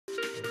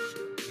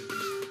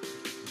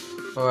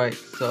Alright,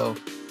 so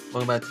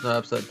welcome back to another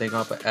episode of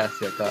Danganronpa Ask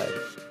Your Guide.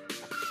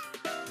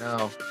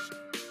 Now,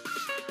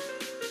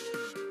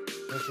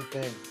 here's the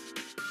thing.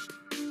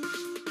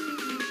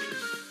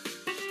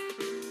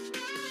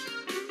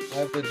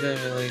 I've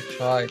legitimately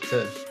tried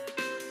to...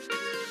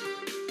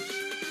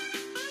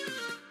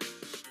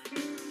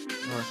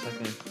 Hold on a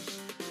second.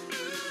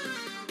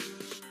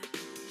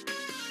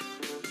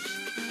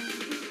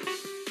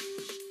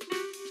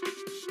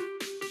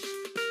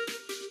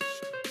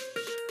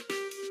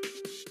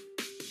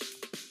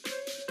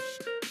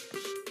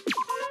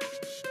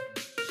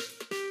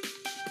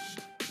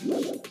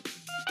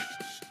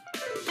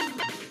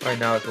 Right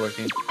now it's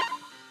working.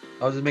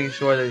 I was just making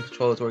sure that the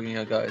control is working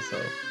out, guys,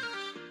 so...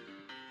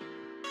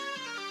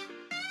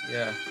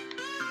 Yeah.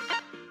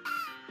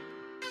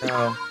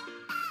 Now,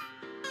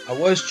 I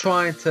was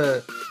trying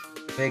to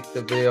make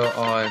the video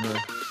on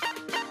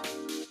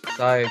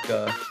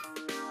Sayaka,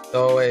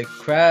 though it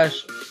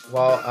crashed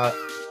while I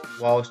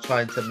was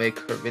trying to make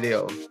her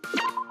video.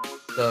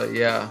 So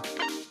yeah.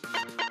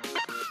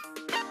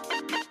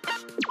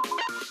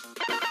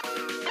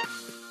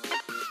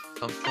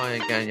 I'm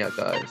trying again, yeah,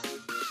 guys.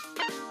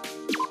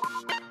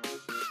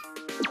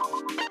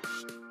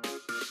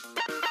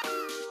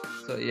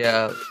 So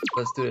yeah,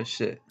 let's do this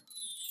shit.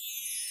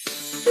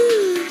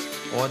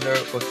 I wonder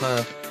what kind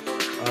of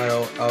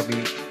idol I'll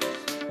be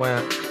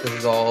when this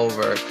is all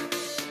over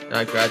and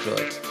I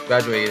graduated.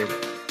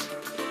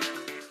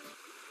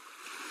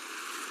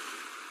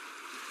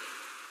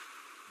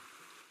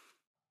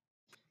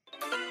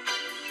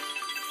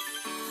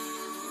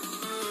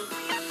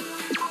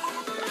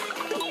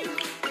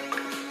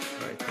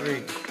 Alright,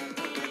 3.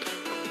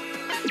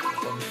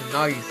 Welcome to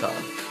Nagisa.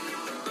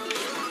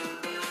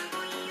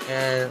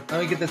 And let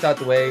me get this out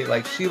the way.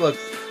 Like, she looks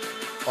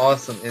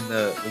awesome in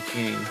the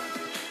bikini.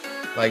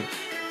 Like,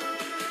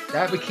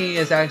 that bikini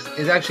is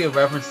actually a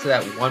reference to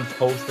that one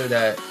poster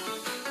that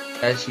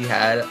she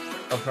had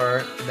of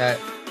her in that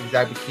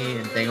exact bikini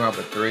in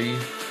Danganronpa 3.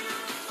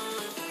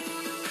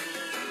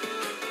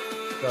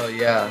 So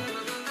yeah,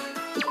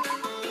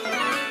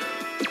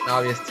 an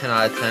obvious 10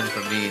 out of 10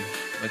 for me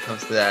when it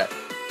comes to that.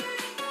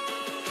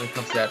 When it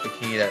comes to that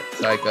bikini that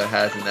Sayaka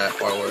has in that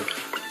artwork.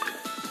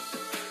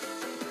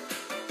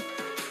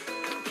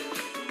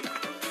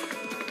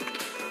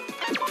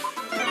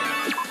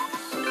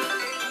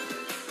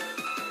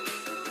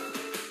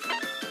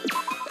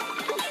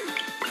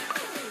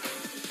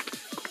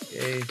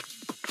 Okay,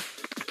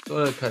 go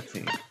to the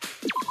cutscene.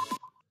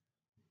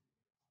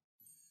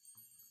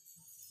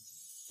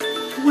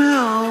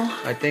 Well...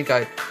 I think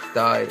I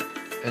died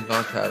and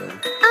gone to heaven.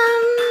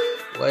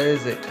 What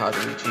is it,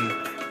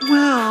 Kazuichi?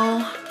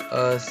 Well...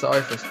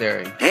 Sorry for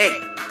staring. Hey!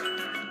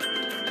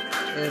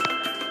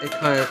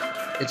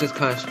 It just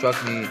kind of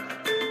struck me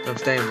from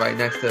standing right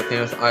next to a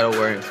famous idol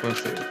wearing a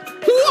swimsuit.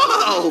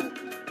 Whoa!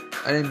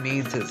 I didn't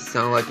mean to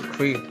sound like a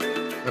creep.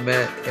 I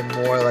meant it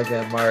more like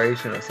an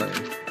admiration or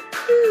something.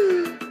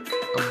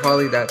 I'm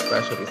probably that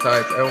special.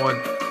 Besides, everyone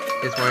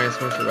is wearing a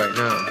swimsuit right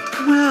now.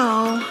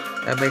 Well...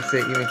 That makes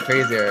it even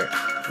crazier.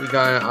 We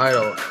got an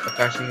idol, a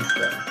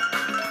fashionista,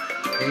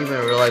 and even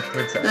a real-life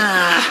princess.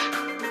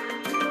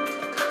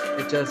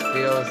 It just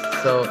feels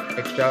so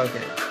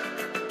extravagant.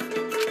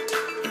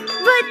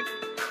 But...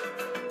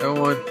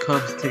 Everyone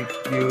comes to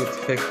you to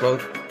fix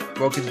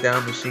broken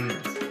down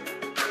machines.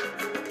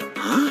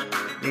 Huh?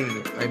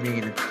 Me, I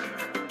mean,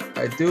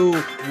 I do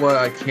what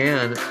I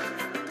can.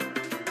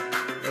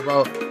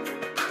 About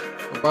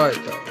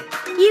it though.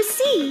 You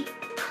see...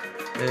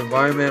 An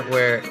environment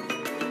where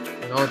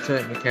an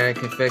alternate mechanic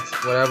can fix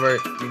whatever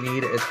you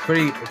need is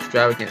pretty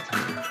extravagant to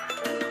me.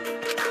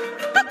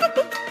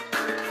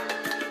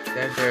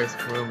 Then there's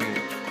Kurumi,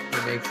 who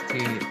makes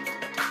tea.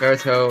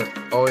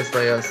 Naruto always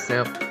let us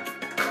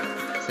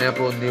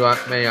sample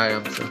many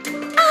items. So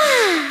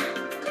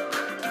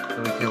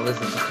we can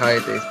listen to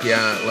Kaede's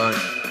piano at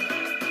lunch.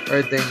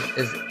 Everything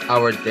is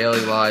our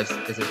daily lives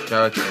is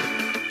extravagant.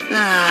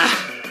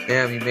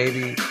 Damn, you may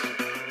be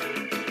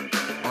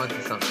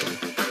onto something.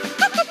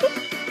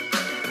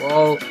 We're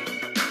all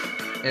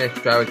in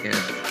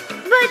extravagance.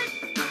 But...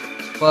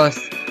 Plus,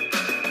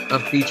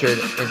 I'm featured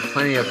in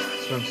plenty of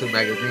swimsuit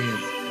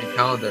magazines and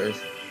calendars.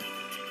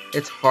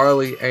 It's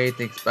hardly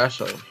anything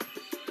special.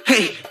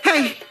 Hey!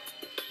 Hey!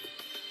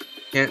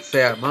 Can't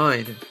say I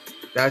mind.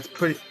 That's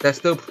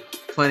still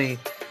plenty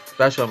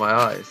special in my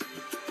eyes.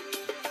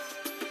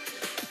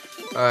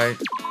 Alright.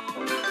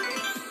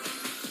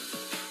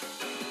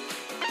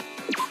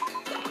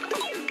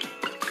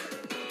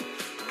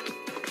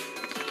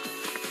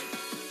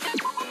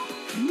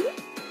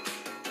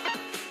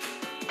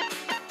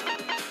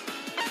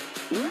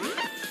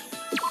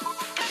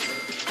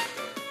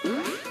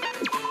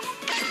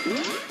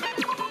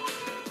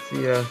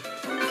 See ya.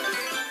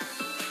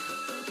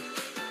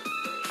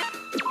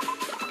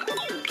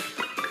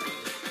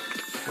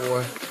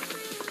 Four.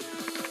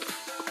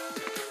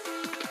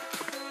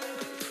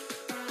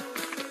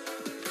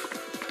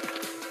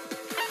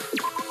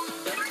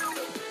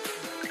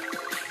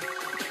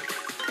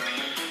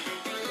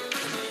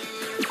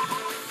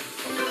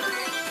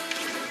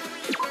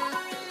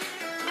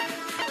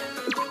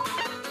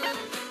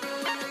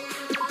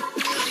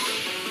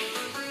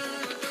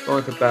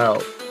 going to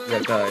battle.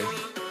 Yeah, guys.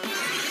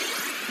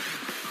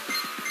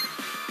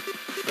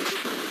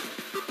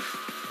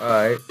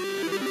 Alright.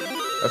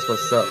 That's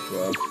what's up,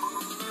 bro.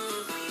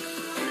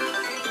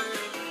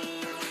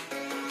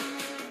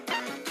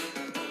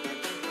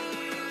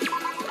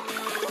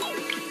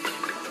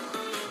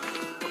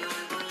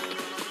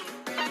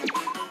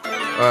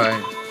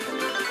 Alright.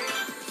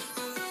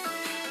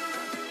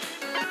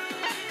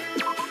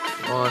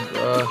 Come on,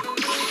 bro.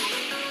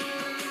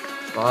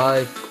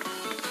 5.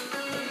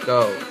 Let's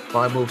go.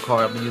 5 move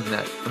card. I'm using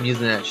that. I'm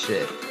using that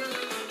shit.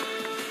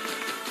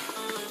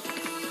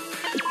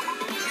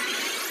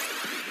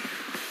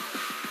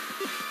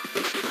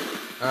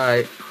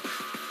 Alright.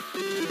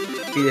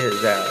 Beat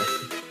his ass.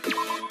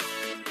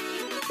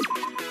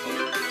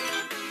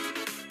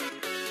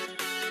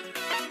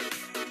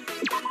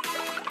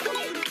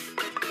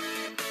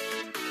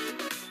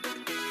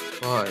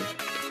 Why?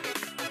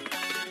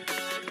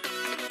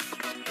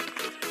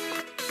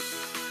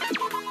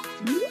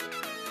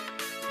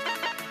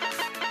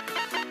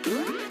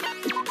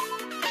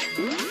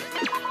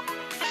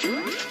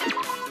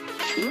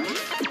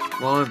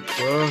 Come on,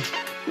 bro.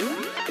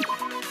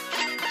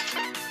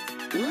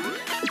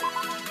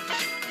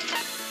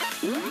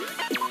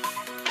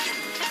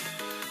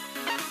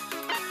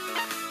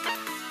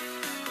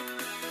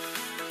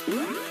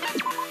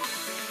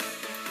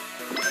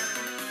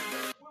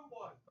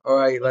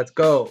 Alright, let's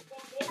go.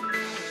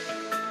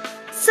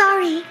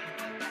 Sorry.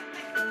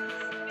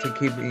 To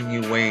keeping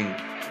you waiting.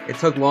 It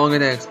took longer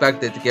than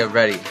expected to get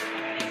ready.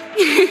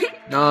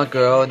 Nah,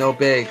 girl, no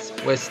bigs.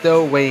 We're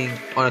still waiting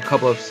on a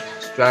couple of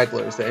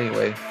stragglers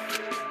anyway.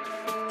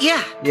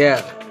 Yeah.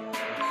 Yeah.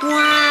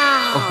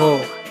 Wow. Oh.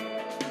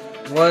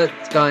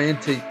 What's got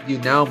into you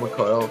now,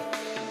 Makoto?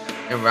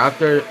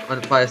 Enraptured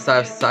by the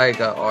side of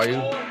Sayaka, are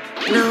you?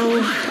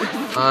 No.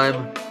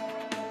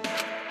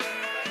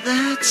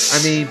 That's...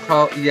 I mean,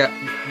 probably. Yeah.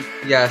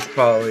 Yes,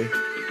 probably.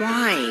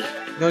 Why?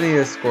 No need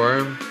to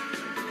squirm.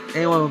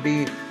 Anyone would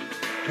be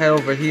head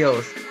over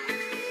heels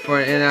for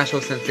an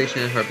international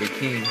sensation in her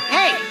bikini.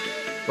 Hey!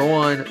 Go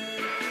on.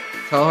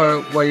 Tell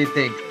her what you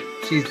think.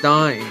 She's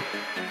dying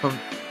from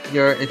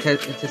your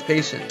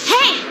anticipation.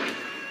 Hey!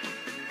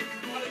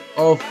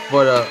 Oh,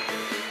 for the...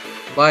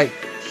 Like,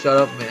 shut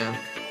up, man.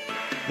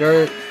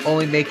 You're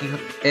only making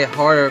it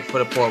harder for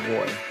the poor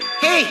boy.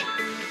 Hey!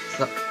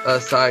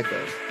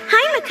 Sayaka.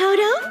 Hi,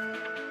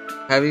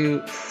 Makoto. Have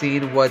you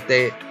seen what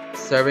they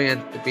serving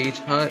at the beach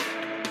hut?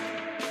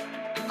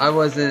 I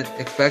wasn't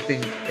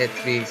expecting it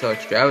to be so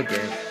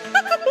extravagant.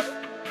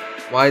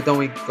 Why don't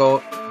we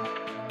go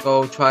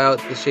try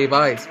out the shave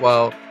ice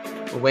while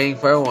we're waiting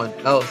for everyone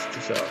else to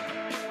show up?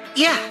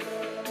 Yeah.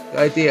 Good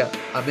idea.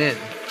 I'm in.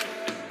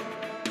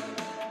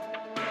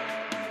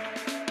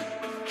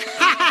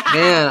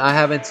 Man, I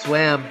haven't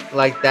swam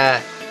like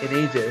that in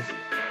ages.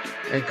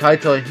 And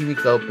Kaito and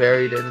Himiko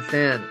buried in the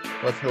sand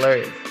was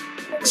hilarious.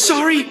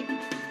 Sorry.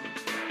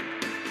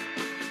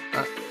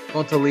 I'm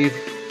going to leave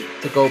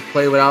to go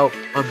play without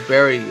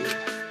unbury you.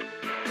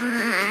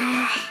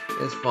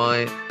 It's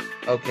fine.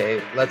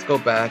 Okay, let's go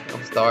back.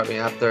 I'm starving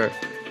after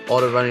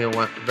all the running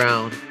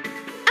around.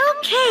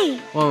 Okay.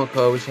 Come on,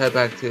 Mako, we should head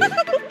back too.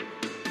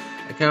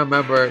 I can't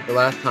remember the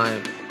last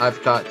time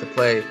I've got to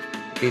play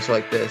a beach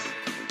like this.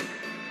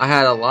 I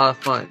had a lot of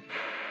fun.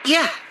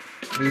 Yeah.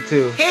 Me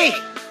too. Hey.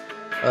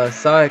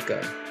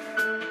 Sayaka.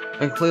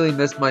 I clearly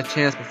missed my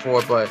chance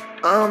before, but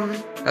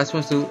that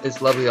swimsuit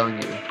is lovely on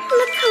you.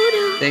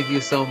 Makoto. Thank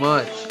you so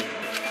much.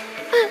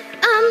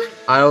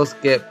 I always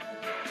get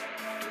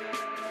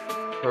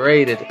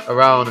paraded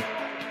around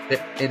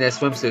in their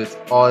swimsuits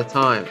all the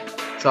time,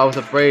 so I was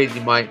afraid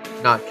you might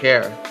not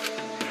care.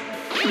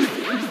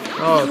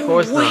 Oh, of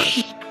course not.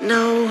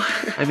 No.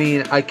 I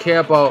mean, I care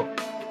about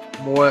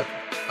more.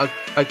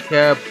 I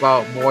care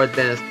about more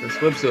than the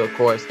swimsuit, of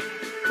course,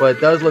 but it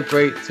does look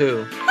great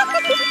too.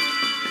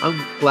 I'm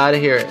glad to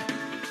hear it.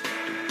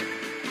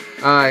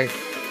 Alright.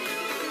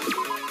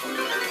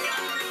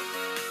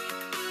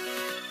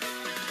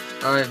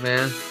 Alright,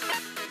 man.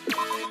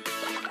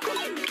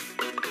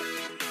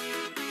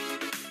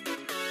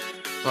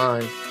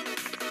 Fine.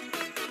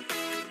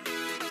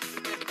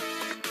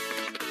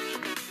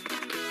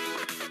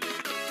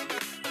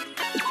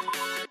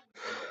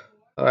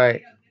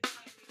 Alright.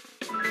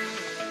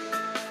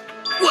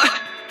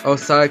 What? Oh,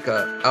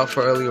 Sayaka, out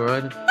for early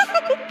run?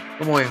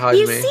 Good morning, Hajime.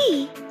 You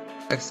see?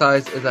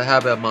 Exercise is a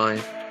habit of mine.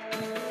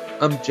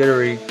 I'm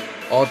jittery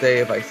all day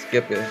if I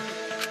skip it.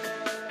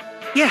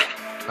 Yeah.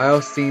 I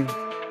always seem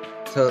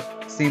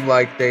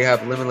like they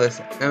have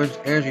limitless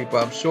energy,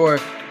 but I'm sure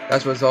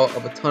that's a result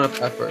of a ton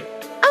of effort.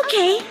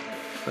 Okay.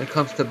 When it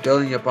comes to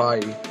building your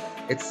body,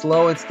 it's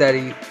slow and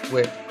steady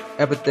with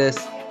emphasis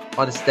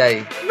on the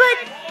steady. But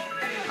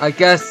I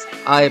guess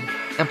I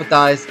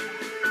empathize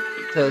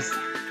to the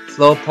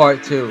slow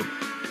part too.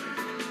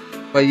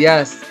 But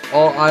yes,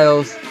 all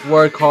idols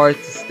work hard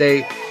to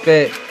stay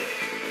fit.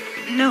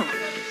 no.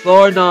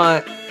 Slow or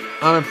not,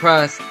 I'm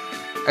impressed.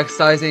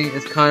 Exercising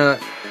is kind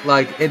of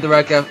like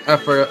indirect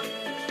effort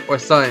or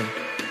something.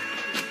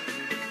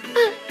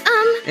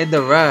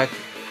 Indirect?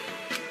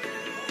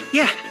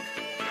 Yeah.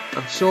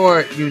 I'm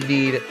sure you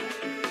need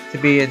to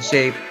be in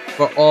shape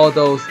for all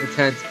those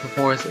intense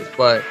performances,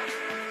 but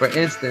for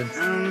instance,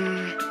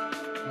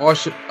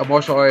 a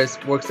martial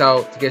artist works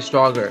out to get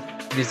stronger.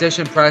 A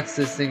musician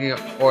practices singing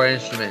or an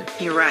instrument.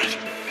 You're right.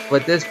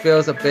 But this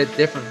feels a bit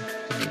different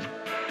to me.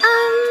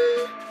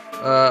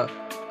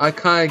 I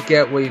kinda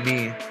get what you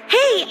mean.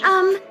 Hey,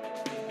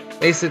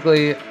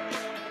 Basically,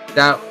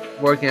 that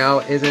working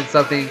out isn't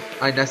something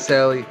I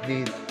necessarily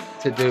need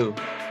to do.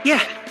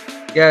 Yeah.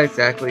 Yeah,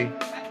 exactly.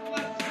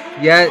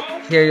 Yet,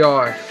 here you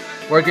are,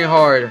 working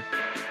hard.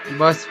 You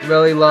must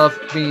really love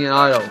being an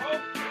idol.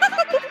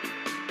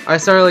 I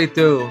certainly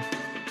do.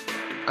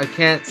 I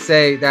can't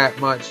say that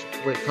much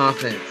with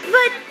confidence.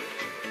 but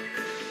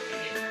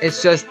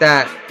It's just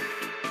that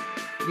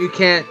you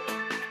can't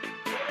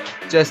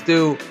just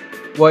do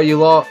what you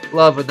love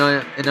and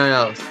nothing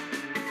else.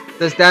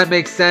 Does that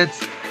make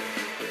sense?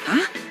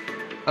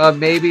 Huh?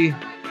 Maybe.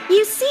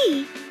 you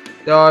see,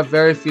 There are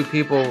very few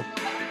people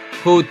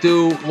who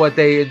do what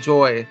they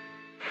enjoy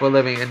for a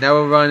living and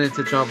never run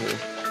into trouble.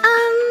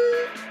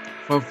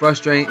 From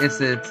frustrating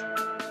incidents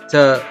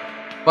to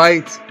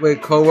fights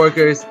with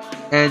coworkers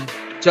and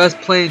just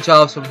plain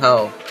jobs from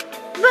hell.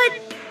 but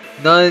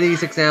None of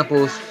these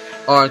examples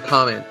are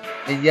uncommon,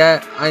 and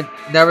yet I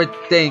never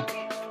think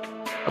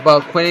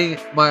about quitting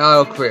my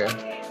idol career.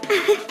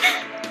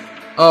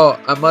 Oh,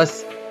 I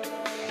must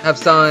have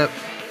sounded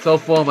so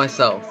full of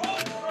myself.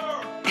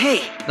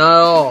 Hey. Not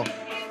at all.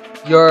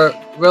 You're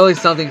really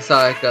something,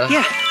 Sayaka.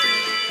 Yeah.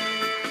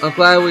 I'm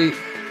glad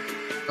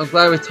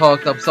we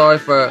talked. I'm sorry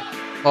for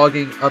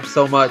hogging up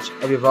so much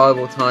of your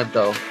valuable time,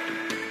 though.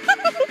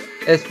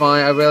 It's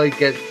fine. I rarely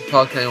get to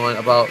talk to anyone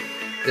about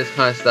this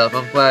kind of stuff.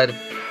 I'm glad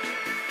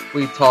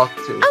we talked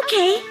too.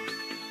 okay.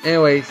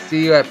 Anyway,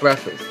 see you at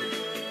breakfast.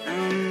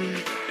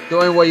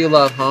 Doing what you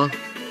love, huh?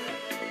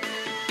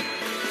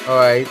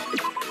 Alright.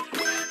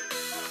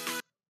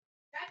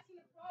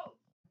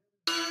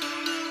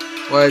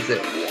 What is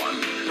it?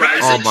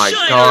 Oh my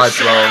god,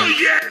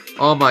 bro.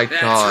 Oh my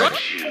god.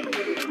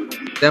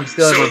 Them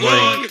stealing my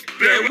money.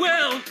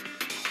 Farewell.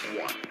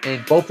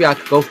 And both of y'all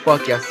can go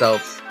fuck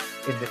yourselves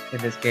in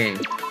this game.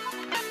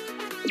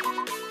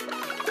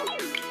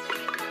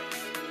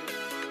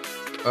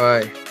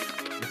 Alright.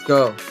 Let's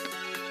go.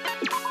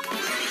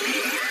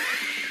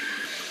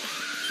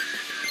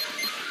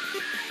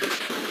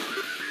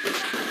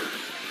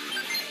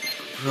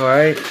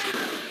 Alright.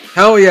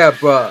 Hell yeah,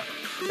 bruh.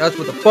 That's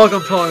what the fuck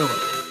I'm talking about.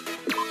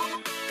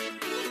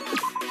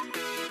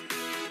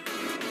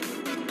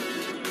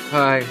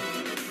 Hi.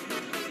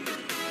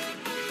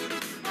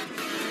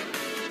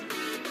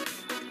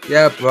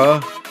 Yeah,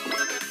 bro.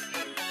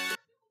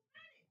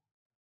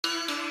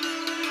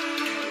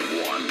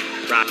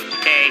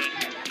 Hey.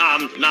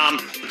 Nom.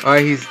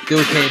 Alright, he's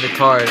duplicating the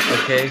card,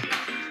 okay?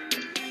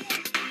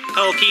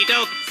 Okie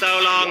doke.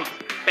 So long.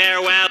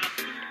 Farewell.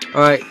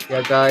 Alright,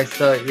 yeah, guys,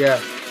 so, yeah.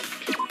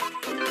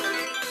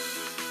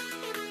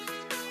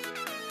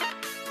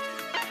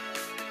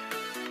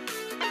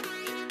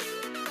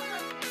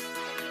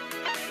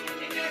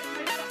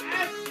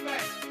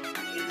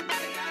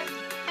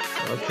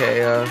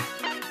 Okay, alright.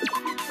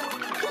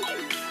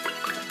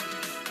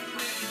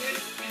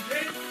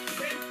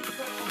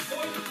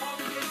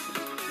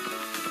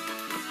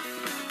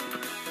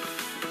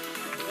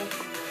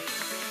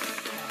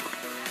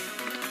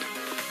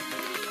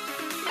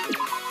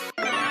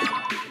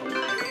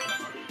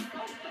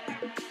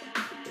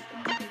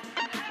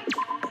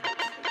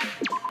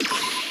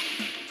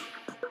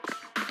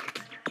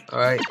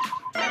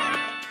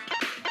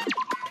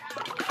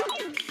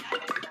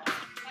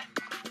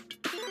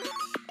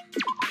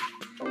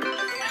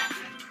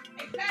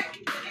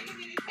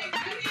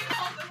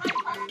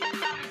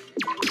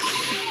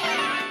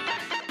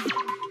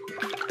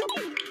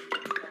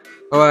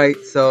 Alright,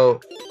 so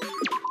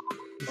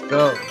let's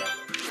go.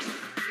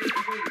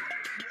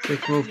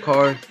 6 move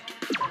cards.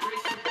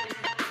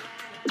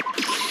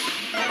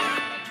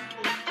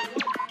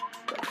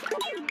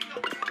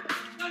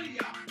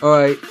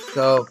 Alright,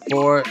 so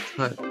 4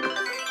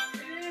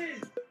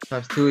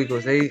 times 2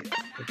 equals 8.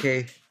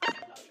 Okay.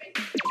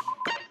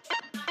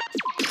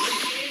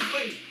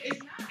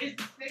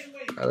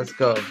 Alright, let's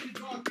go.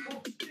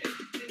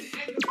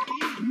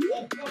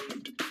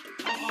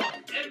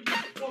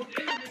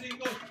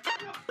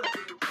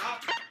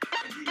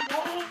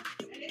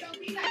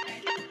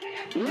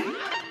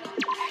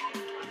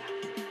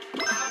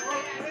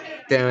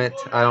 Damn it,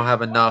 I don't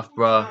have enough,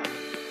 bruh.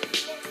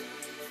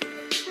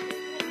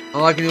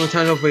 Unlocking new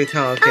potential for your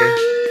talent, okay.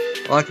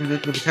 Unlocking new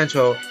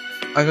potential.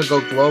 I could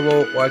go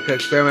global or I could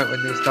experiment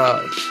with new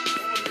styles.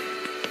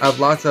 I have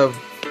lots of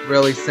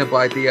really simple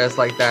ideas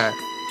like that,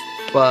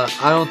 but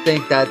I don't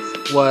think that's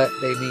what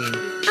they mean.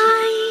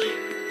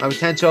 My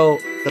potential,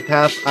 the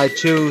path I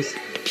choose,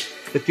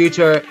 the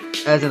future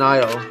as an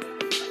idol.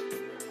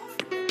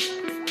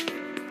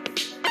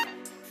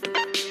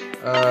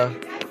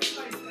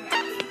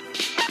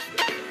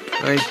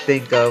 Let me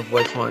think of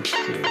which one to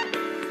do.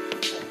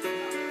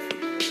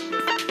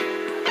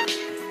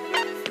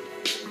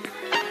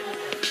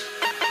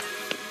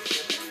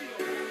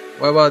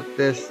 What about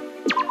this?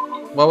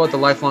 What about the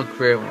lifelong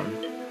career one?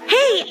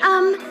 Hey,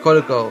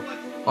 Kotoko,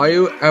 are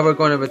you ever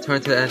going to return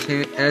to the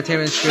entertainment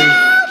industry?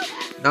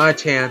 Not a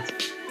chance.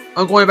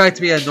 I'm going back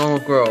to be a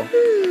normal girl.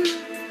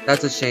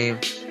 That's a shame.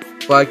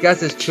 But I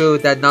guess it's true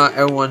that not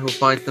everyone who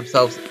finds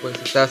themselves with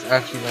success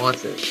actually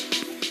wants it.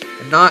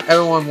 And not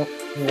everyone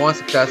who wants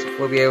success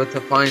will be able to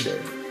find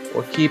it,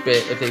 or keep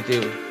it if they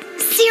do.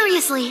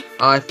 seriously.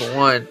 I, for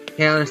one,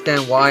 can't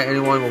understand why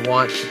anyone would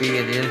want to be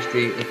in the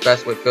industry,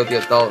 especially with filthy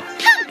adults.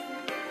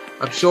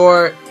 I'm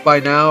sure by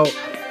now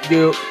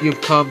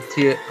you've come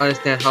to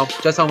understand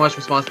just how much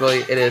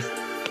responsibility it is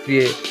to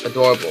be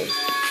adorable.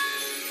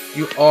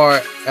 You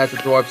are as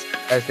adorbs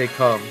as they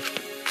come.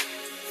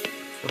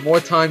 The more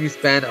time you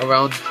spend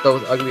around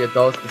those ugly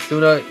adults, the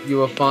sooner you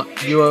will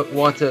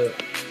want to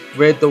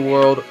rid the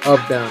world of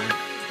them.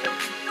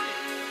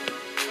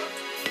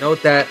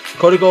 Note that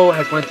Kotoko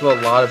has went through a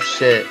lot of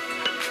shit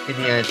in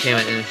the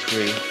entertainment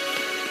industry.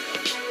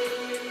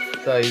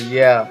 So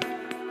yeah.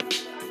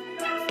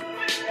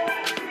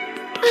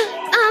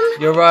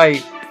 You're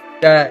right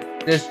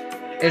that this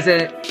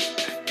isn't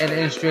an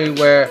industry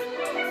where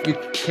you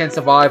can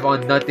survive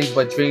on nothing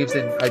but dreams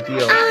and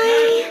ideals.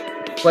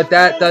 But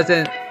that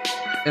doesn't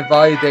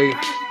invalidate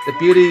the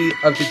beauty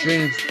of the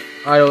dreams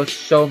idols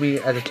show me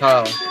as a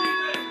child.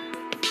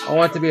 I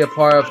want to be a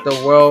part of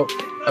the world,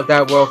 of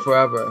that world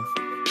forever.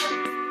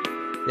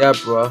 Yeah,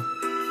 bro.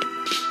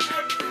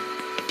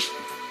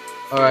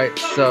 Alright,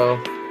 so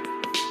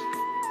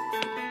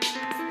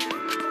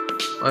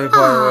I'm a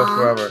part of the world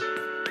forever.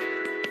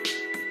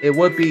 It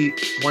would be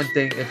one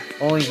thing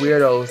if only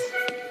weirdos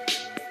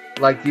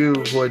like you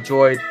who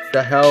enjoyed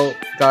the hell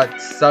got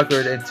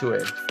suckered into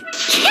it.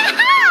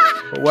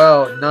 But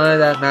well, none of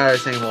that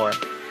matters anymore.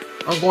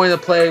 I'm going to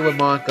play with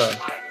Monka.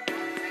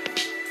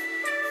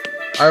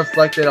 I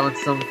reflected on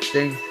some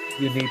things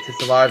you need to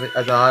survive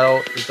as an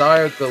idol: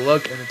 desire, good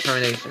luck, and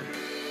determination.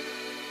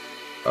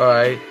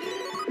 Alright.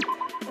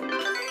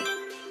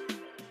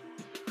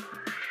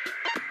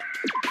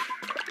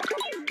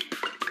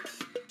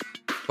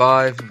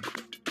 Five.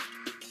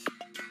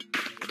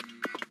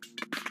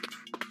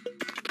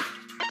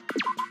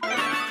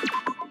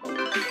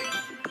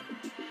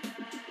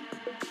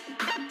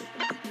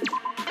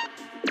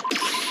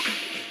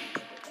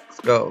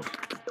 Let's go.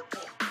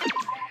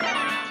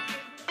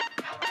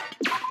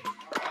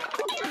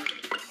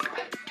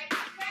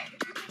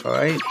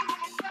 Alright.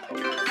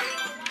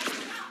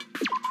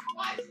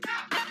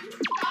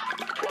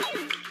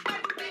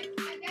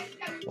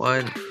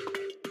 One.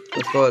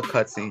 Let's go to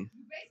cutscene.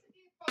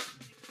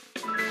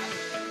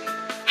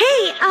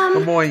 Hey,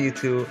 Good morning, you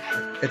two.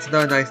 It's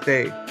another nice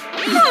day.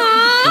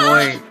 Good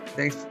morning.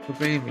 Thanks for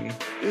bringing me.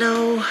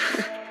 No.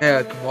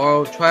 Yeah,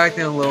 tomorrow, try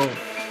acting a little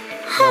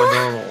more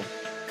normal.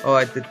 Oh,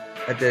 I did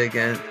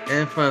again.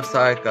 In front of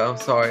Sayaka. I'm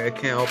sorry, I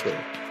can't help it.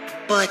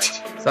 But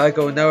Sayaka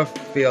will never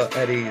feel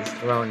at ease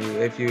around you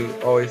if you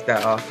always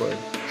that awkward.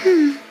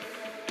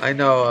 I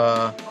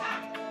know,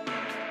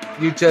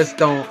 you just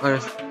don't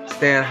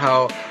understand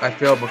how I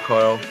feel,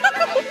 Makoto.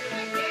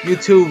 You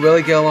two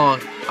really get along.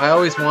 I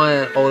always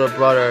wanted an older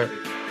brother,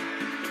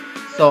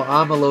 so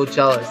I'm a little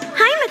jealous.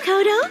 hi,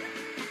 Makoto.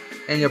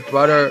 And your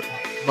brother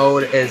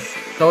mode is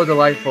so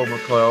delightful,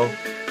 Makoto.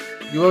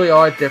 You really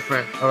are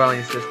different around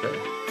your sister.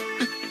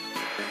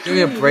 Give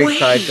me a break,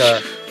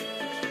 Sayaka.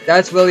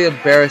 That's really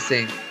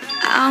embarrassing.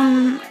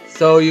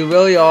 So you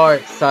really are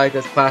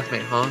Sayaka's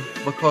classmate, huh,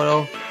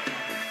 Makoto?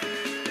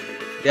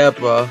 Yeah,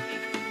 bro.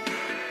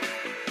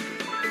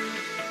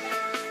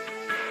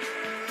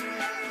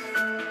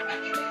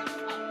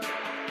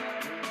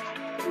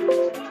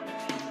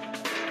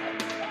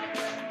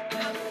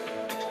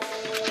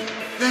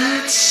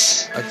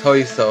 that's... I told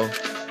you so.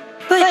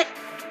 But,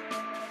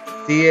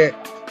 See it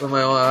with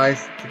my own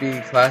eyes to be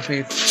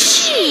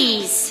classmates.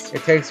 jeez.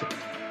 It takes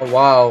a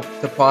while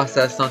to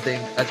process something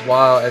as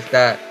wild as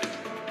that.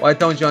 Why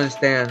don't you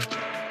understand?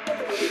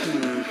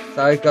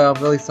 Sayaka,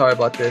 I'm really sorry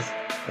about this.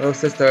 My little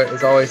sister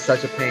is always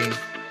such a pain.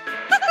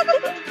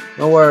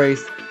 No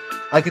worries.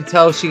 I can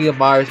tell she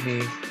admires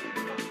me.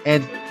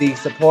 And the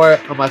support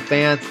of my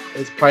fans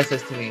is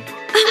priceless to me.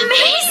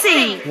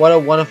 Amazing. What a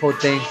wonderful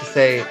thing to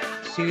say.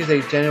 She's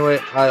a genuine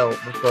idol,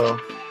 Makoto.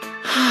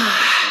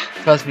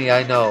 Trust me,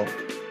 I know.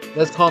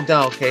 Let's calm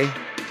down, okay?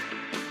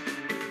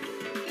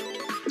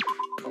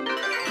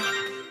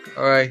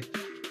 Alright.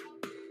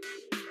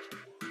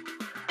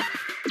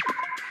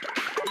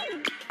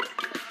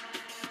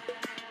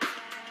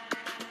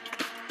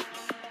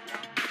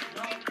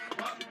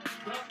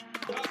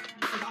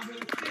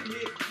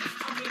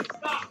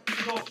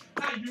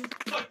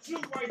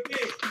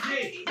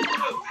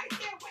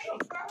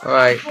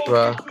 Alright,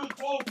 bruh.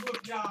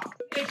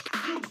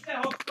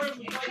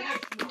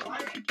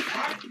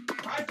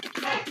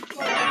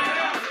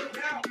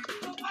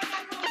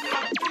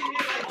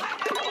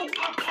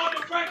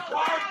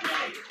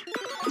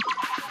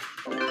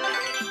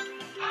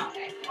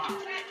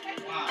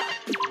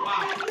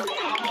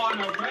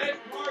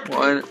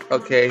 One,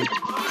 okay.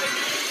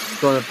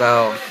 Going to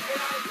battle.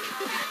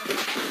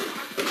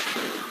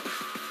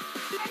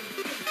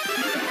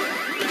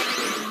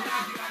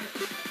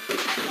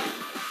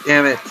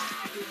 Damn it.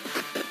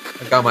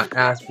 I got my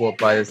ass whooped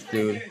by this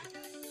dude.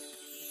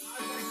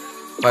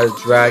 By the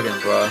dragon,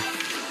 bro.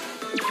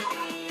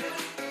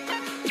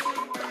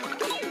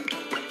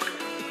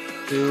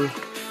 2,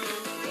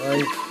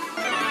 right.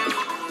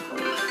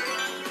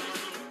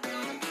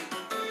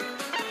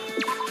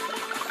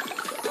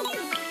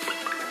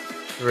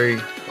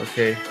 3,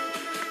 okay.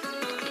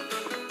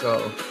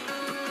 Go.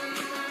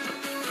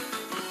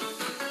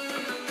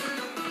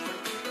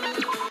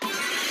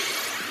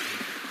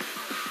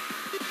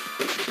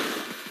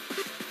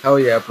 Hell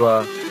yeah,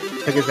 bro.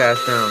 Take his ass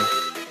down.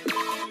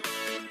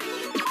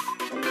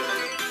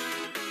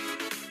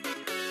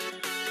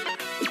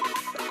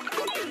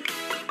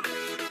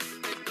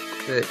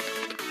 Sick.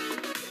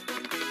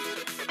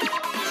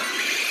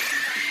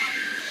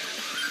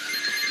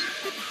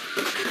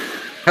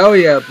 Hell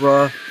yeah,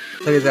 bro.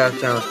 Take his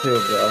ass down too,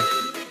 bro.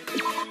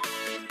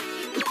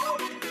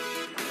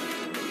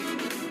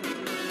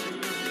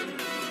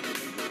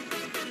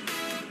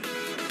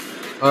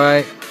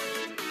 Alright.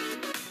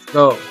 Let's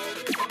go.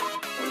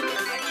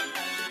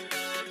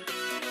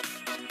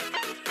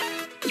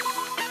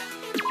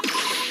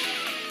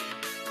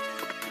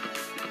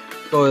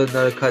 Go to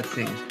another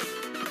cutscene.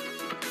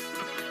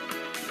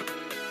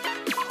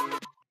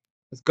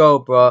 Let's go,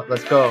 bro.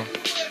 Let's go.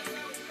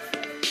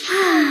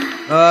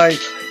 Alright.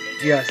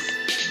 Yes.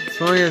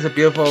 Swimming is a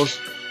beautiful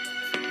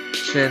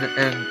ocean,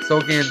 and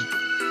soaking in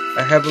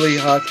a heavily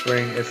hot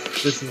spring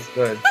this is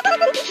good.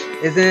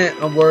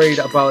 Isn't I'm worried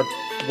about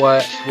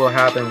what will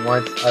happen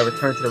once I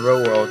return to the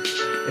real world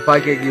if I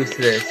get used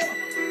to this.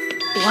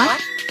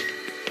 What?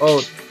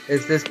 Oh,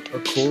 is this a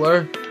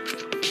cooler?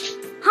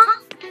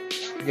 Huh?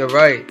 You're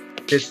right.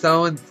 Did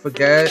someone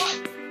forget?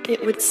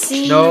 It would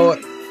seem... No,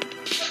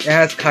 it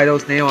has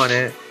Kaido's name on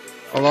it,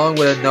 along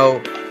with a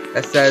note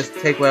that says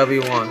take whatever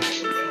you want.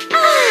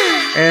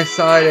 And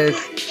inside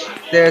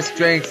there's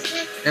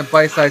drinks and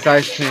bite-sized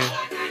ice cream.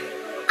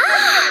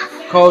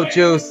 Cold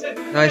juice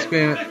and ice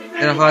cream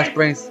and a hot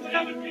springs.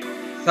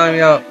 Sign me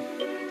up.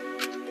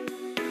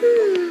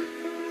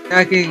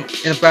 Snacking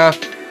in a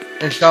bath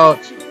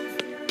indulge.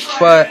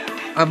 But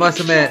I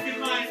must admit,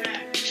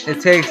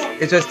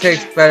 it just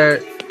tastes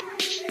better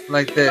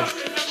like this.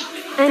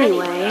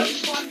 Anyway.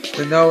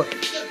 The note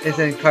is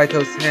in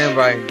Kaito's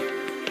handwriting,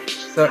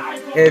 so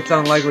it's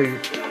unlikely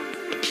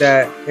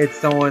that it's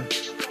someone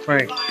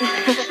prank.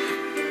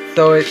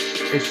 So it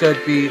should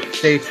be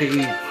safe to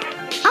eat.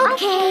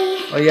 Okay.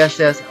 Oh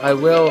yes, I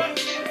will.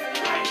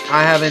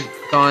 I haven't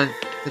gone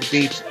to the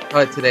beach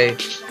hut today,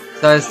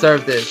 so I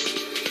serve this.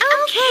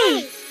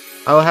 Okay.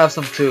 I will have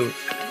some too.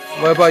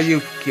 What about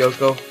you,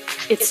 Kyoko?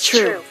 It's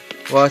true.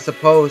 Well, I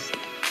suppose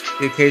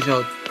the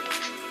occasional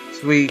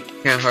sweet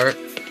can't hurt.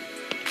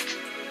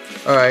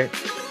 Alright.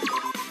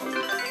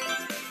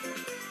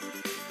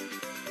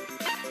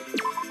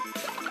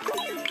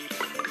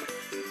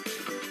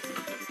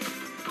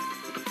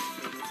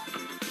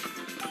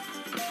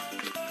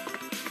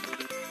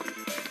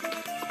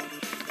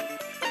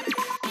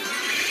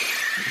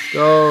 Let's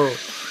go.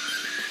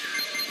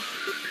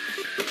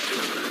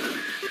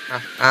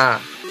 Ah.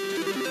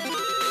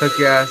 Took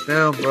your ass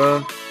down,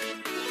 bro.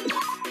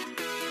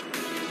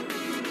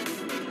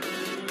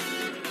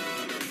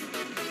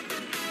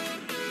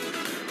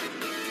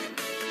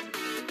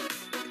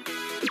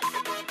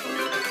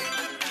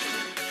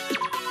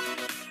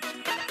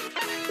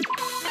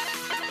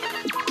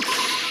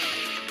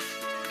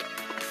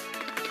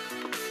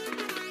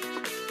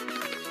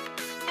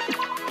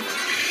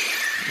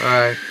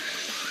 Alright.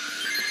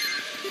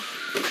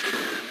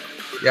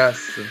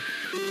 Yes.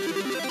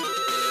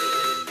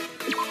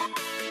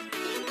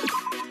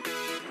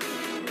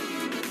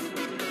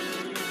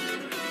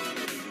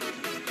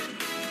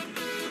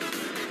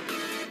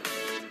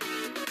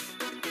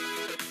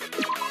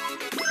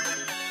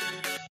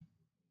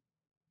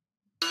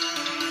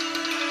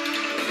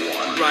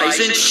 Rise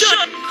and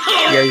shut!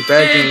 Yeah, you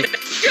better give me.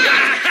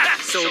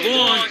 So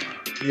long!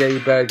 Yeah, you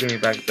better give me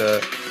back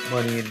the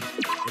money in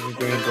the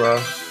game,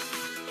 bro.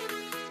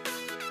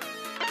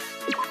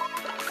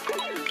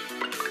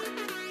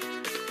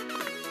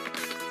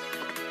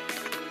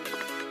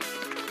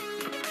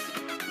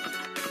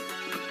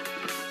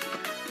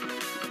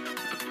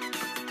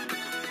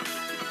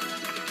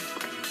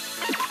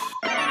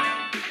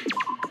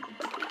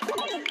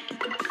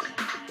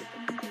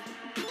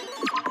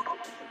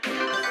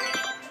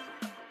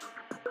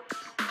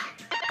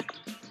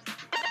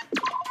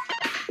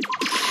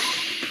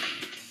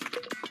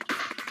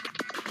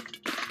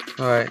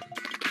 Alright.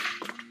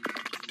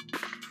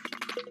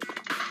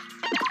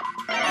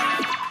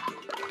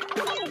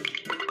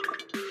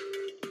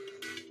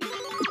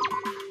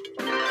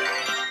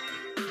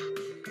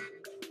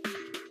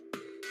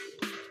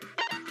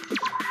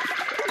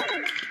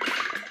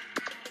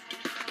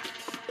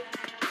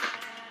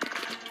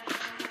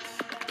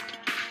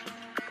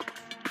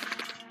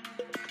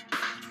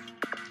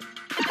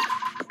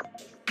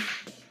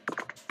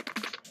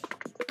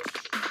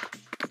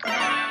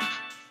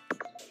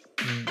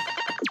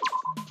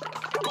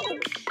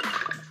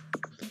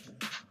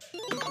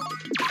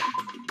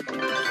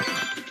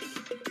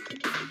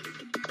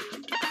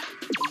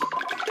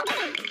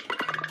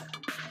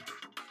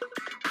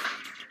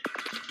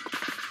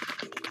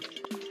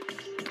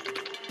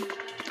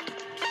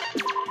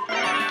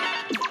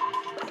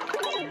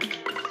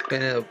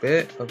 Spin it a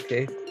bit.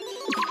 Okay.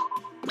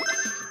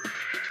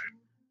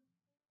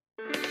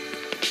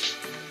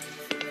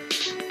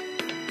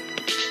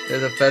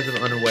 There's a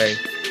festival underway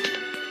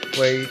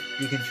where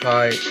you can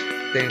try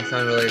things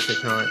unrelated to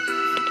talent.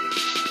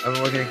 I've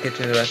been working in the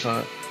kitchen in the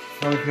restaurant,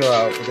 helping people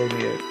out what they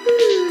needed.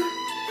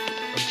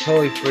 I'm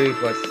totally free,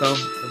 but some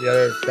of the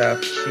other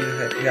staff seem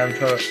to be having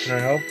trouble. Can I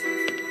help?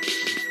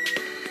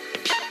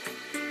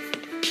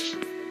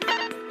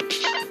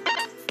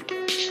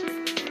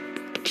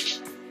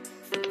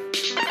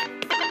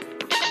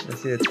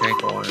 Let's see the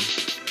tank on him.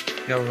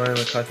 You know, running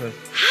with customers.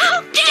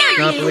 How dare I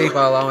cannot you! believe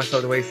I allow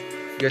myself to waste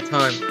your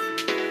time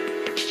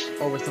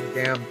over some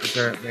damn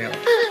dessert mail.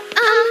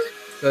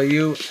 So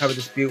you have a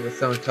dispute with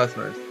some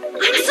customers.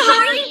 I'm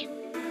sorry!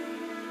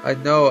 I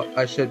know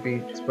I should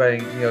be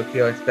spreading Neo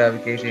instead of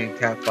engaging in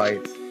cat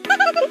fights.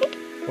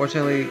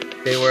 Fortunately,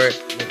 they were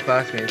my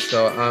classmates,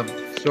 so I'm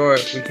sure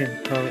we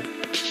can come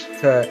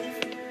to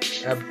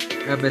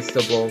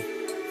amicable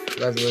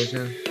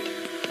resolution.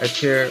 I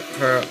cheer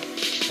her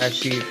as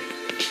she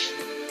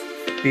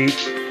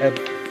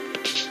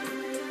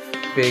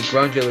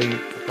begrudgingly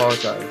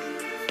apologized.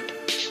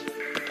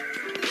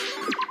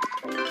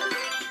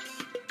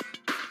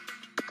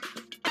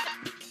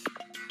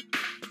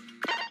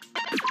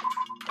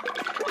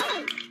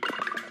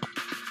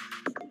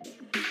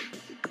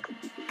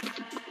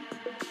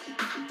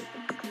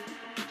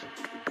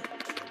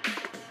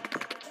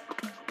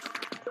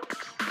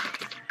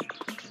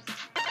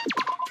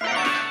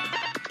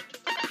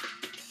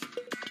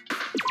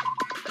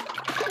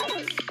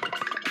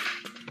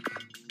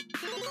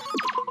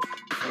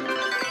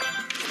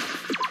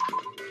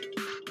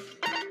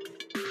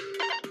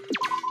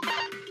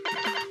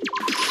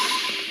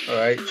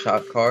 Alright,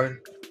 shop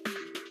card.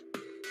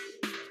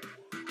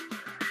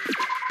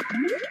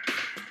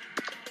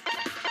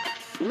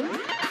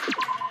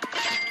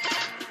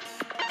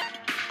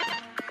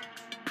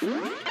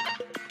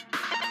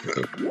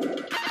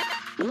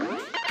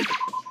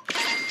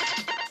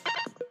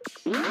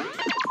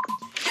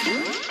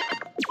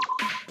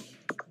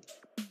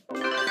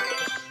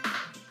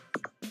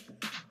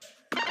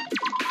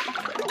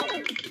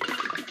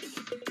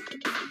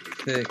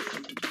 Six.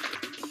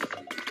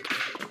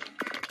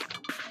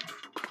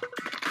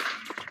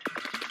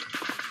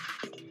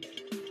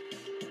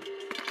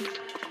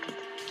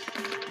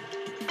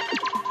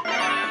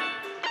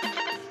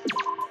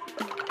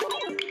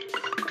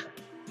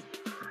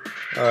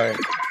 Alright.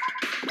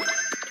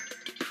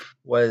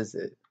 What is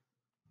it?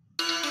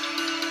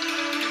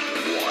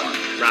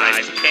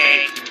 Rise to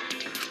cake.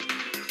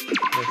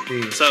 Let's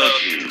see. So,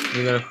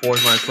 You're gonna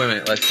forge my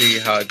equipment. Let's see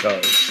how it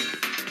goes.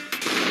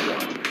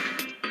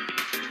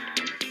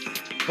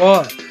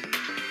 Fuck!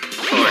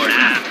 for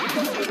now.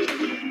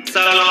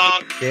 So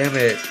long. Damn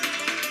it.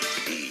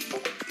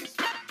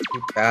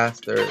 You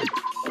bastard.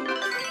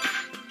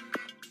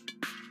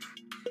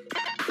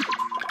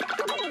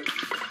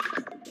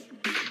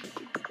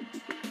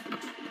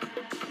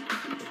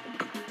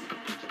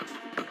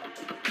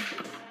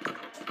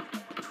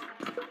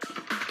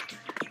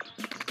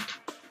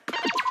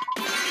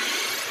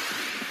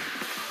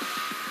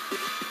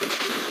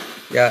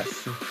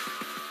 Yes.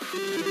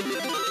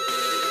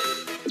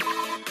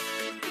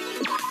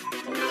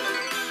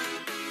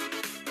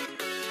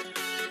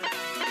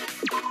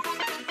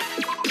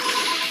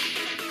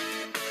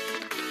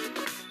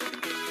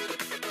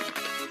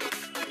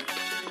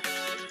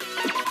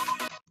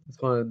 Let's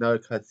go to another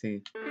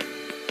cutscene.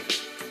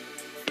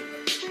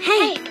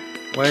 Hey!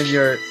 When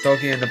you're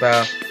soaking in the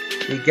bath,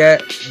 you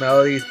get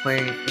melodies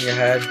playing in your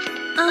head.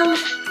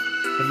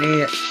 For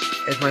me,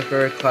 it's my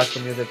favorite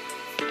classical music.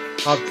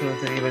 Pop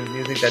tunes and even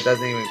music that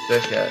doesn't even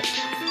exist yet.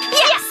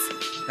 Yes!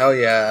 Hell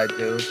yeah, I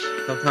do.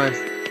 Sometimes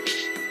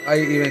I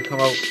even come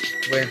up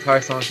with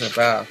entire songs in the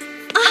bath.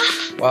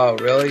 Wow,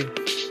 really?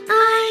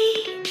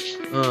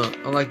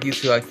 Unlike you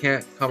two, I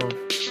can't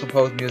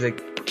compose music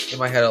in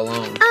my head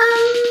alone.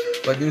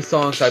 But new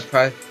songs I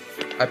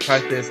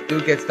practice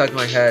do get stuck in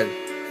my head.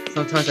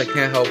 Sometimes I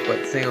can't help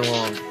but sing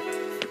along.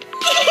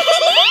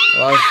 A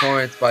lot of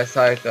Florence by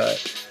Sayaka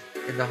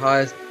in the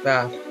hottest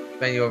bath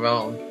venue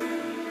around.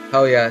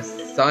 Hell yes,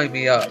 sign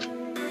me up.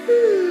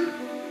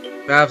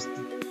 Baths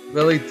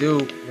really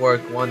do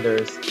work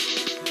wonders.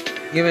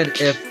 Even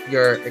if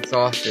you're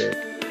exhausted,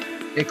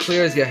 it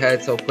clears your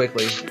head so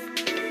quickly.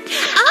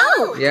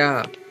 Oh!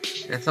 Yeah,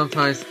 and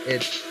sometimes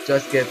it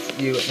just gets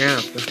you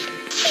amped.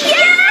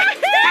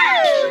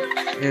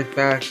 Yahoo! In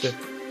fact,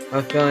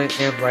 I'm feeling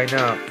amped right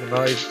now. The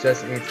melodies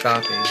just ain't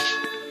stopping.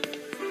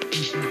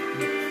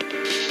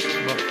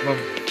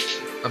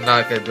 I'm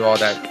not gonna do all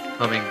that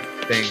humming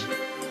thing.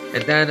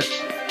 And then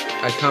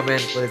I come in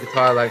with a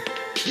guitar like,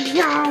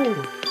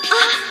 yow!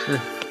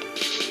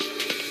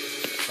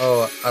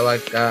 Oh, I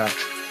like that.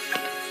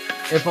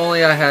 If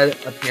only I had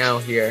a piano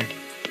here.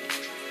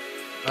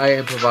 I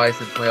improvise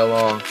and play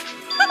along.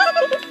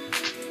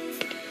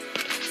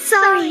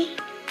 Sorry.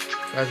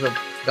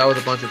 That was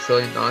a bunch of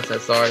silly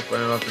nonsense. Sorry for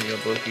interrupting you,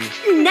 Bookie.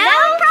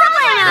 No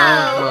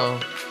problemo! No,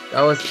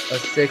 that was a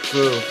sick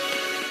groove.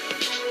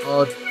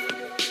 Oh,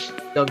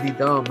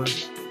 dum-de-dum.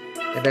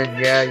 And then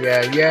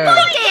yeah.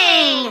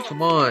 Fighting!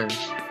 Come on.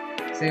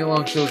 Sing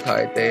along too,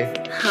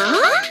 Kaite.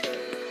 Huh?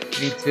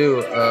 Me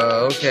too.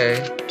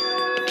 Okay.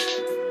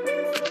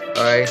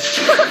 Alright.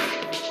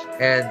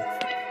 And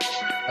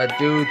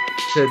adieu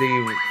to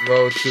the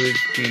road to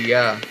the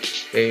yeah,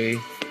 baby.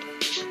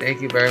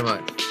 Thank you very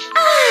much.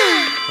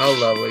 How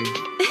lovely.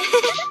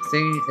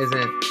 Singing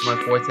isn't my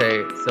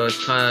forte, so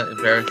it's kind of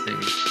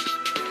embarrassing.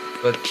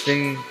 But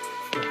singing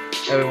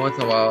every once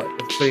in a while,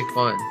 it's pretty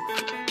fun.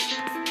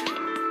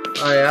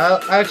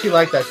 Alright, I actually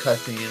like that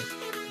cutscene.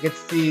 You get to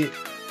see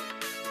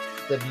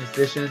the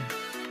musicians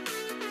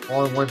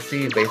all in one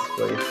scene,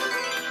 basically.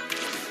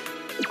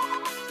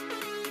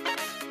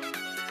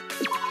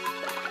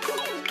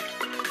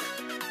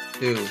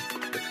 Dude,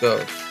 let's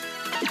go.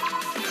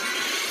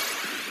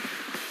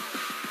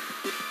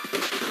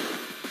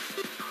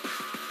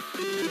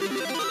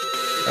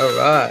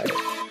 Alright.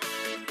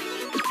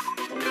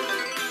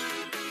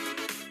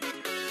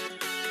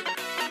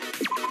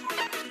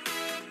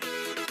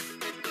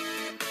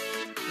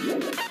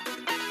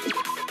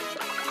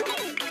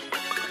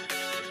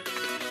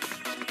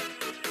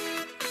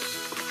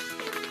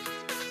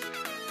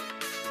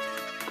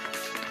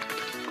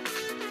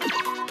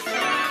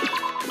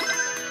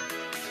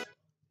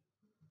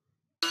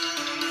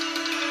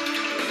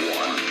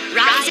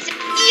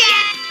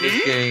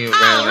 Just getting you a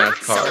random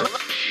ass card.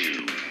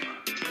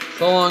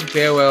 So long,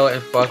 farewell,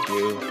 and fuck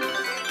you.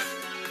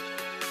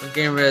 I'm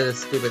getting rid of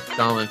this stupid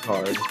Salmon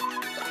card.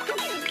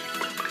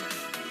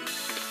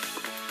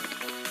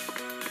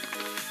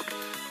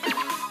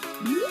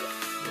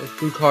 There's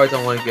 2 cards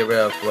I want to get rid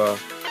of, bro.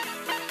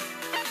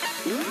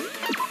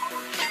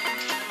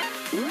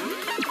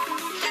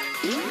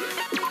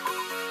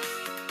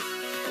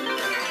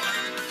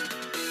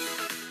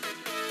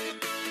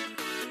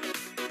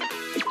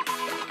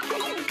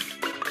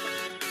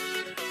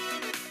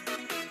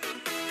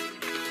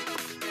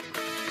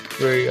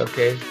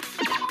 Okay.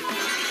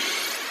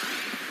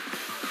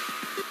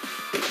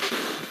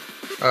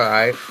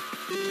 Alright.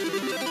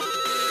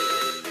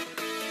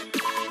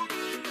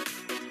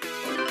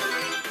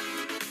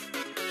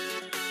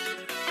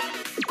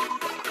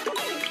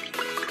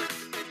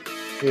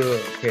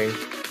 Okay.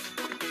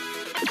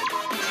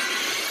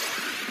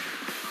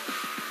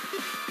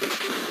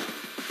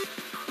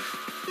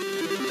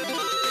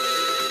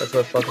 That's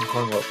what fucking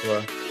hung up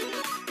for.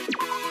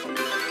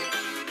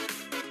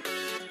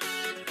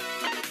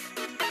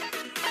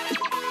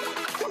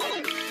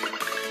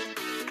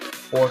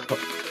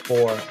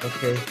 Four,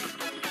 okay.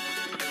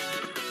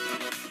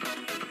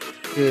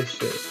 Good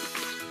shit.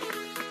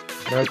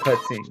 No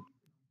cutscene.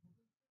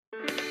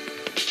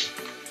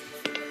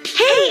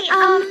 Hey,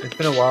 It's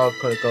been a while,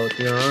 Kotoko.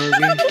 Do you remember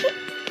me?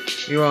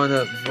 You were on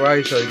the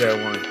variety show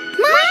together once.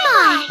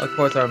 my! Of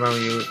course I remember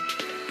you.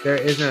 There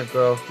isn't a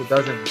girl who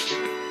doesn't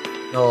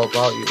know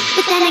about you.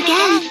 But then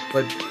again,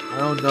 But I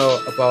don't know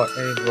about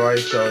any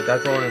variety show.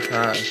 That's all in the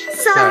past.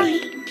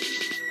 sorry.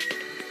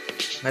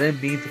 I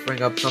didn't mean to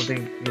bring up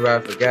something you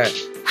rather forget.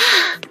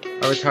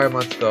 I retired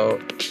months ago.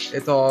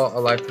 It's all a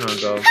lifetime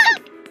ago.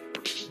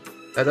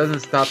 That doesn't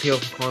stop people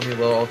from calling me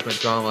Little Ultimate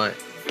Drama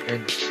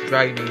and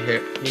dragging me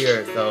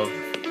here though.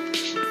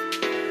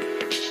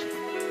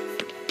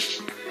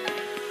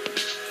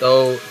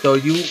 Though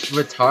you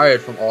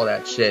retired from all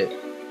that shit.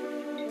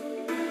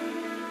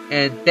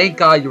 And thank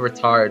God you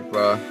retired,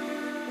 bruh.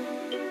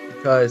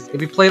 Because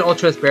if you played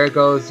Ultra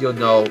Asparagus, you'll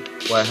know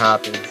what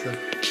happens.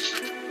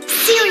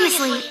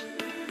 Seriously.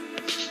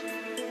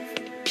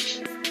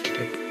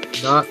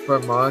 If not for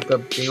Monica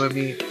being with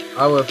me,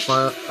 I would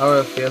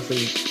have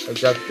fiercely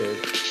objected.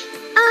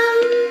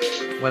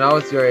 When I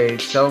was your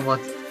age, 7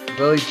 months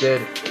really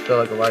did feel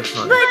like a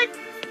lifetime. But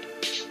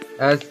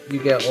As you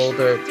get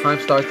older, time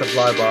starts to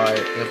fly by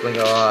in a blink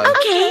of an eye.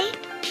 okay.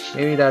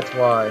 Maybe that's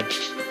why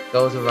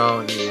those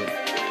around you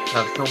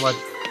have so much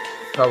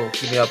trouble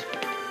keeping up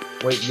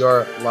with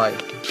your life.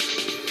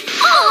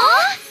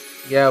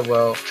 Aww. Yeah,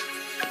 well,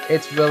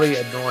 it's really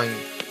annoying.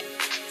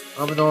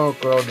 I'm a normal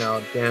girl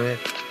now, damn it.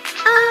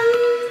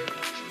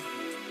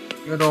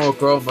 Your normal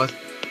girl must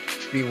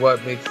be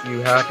what makes you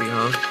happy,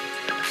 huh?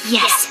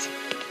 Yes.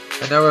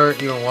 I never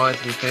even wanted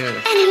to be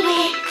famous.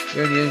 Anyway.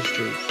 You're in the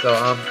industry, so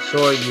I'm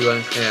sure you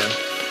understand.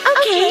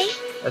 Okay.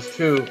 That's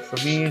true. For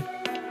me,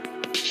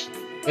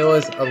 it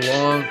was a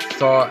long,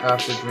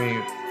 sought-after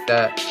dream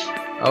that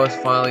I was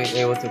finally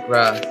able to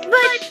grasp.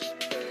 But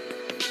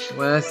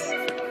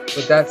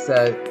With that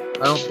said,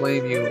 I don't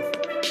blame you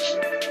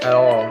at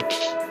all,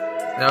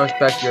 and I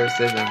respect your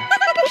decision.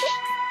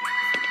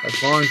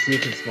 As long as you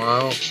can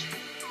smile,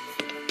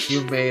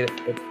 you made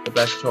it the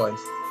best choice.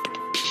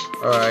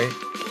 Alright.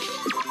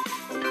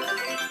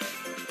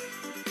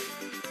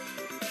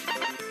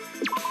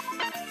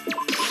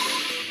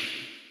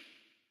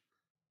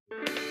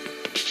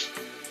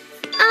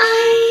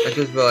 I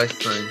just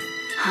realized something.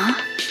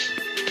 Huh?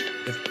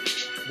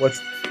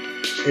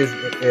 Is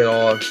it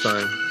all,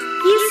 son?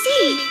 You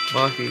see.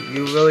 Maki,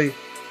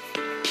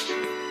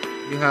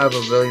 you have a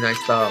really nice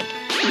style.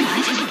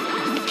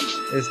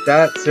 What? Is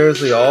that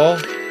seriously all?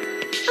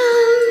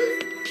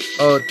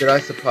 Oh, did I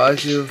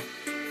surprise you?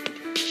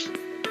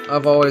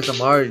 I've always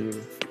admired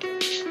you,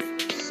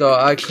 so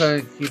I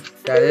couldn't keep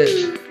that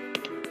in.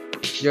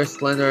 You're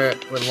slender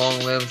with long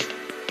limbs,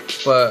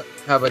 but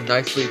have a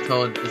nicely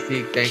toned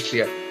physique thanks to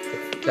your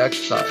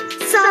exercise.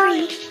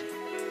 Sorry.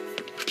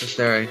 For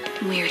staring.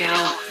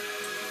 Weirdo.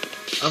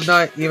 I'm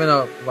not even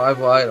a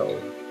rival idol,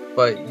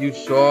 but you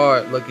sure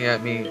are looking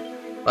at me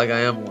like I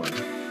am one.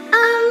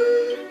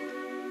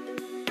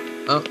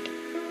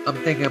 I'm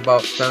thinking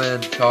about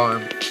feminine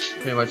charm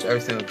pretty much every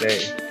single day.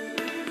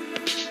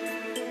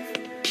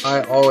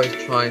 I always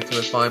trying to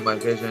refine my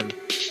vision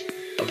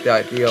of the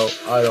ideal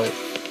idol,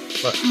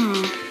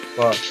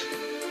 but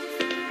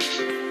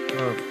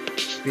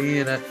being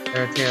an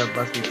entertainer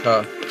must be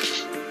tough.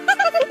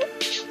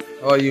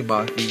 How are you,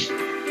 Maki?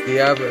 Do you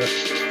have a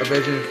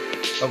vision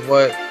of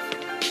what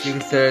you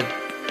consider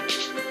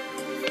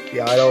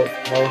the idol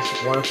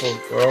most wonderful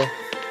girl?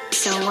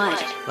 So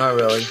what? Not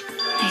really.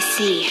 I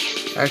see.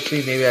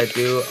 Actually, maybe I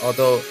do,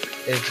 although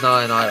it's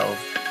not an idol.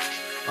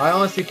 I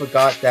honestly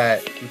forgot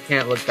that you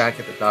can't look back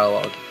at the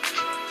dialogue.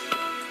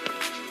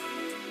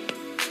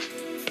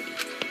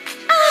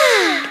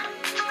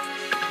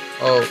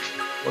 Oh,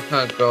 what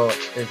kind of girl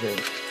is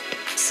it?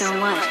 So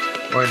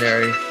what?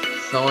 Ordinary.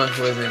 Someone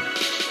who isn't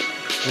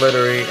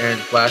glittery and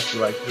flashy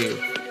like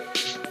you.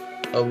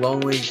 A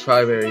lonely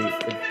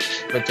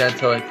crybaby, but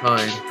gentle and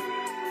kind.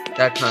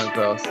 That kind of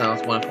girl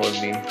sounds wonderful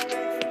to me.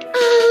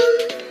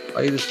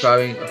 Are you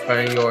describing a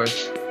friend of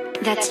yours?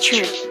 That's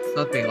true.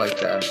 Something like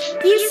that.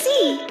 You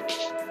see.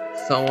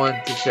 Someone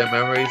to share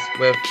memories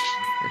with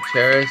and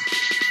cherish.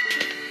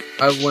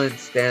 I wouldn't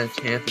stand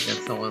a chance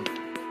against someone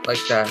like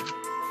that.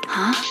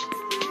 Huh?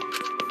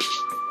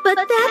 But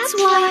that's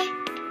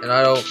why. An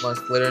idol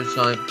must glitter and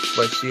shine,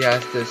 but she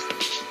has to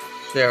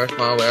share a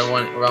smile with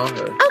everyone around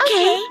her.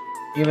 Okay.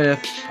 Even if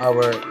I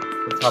were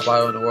the top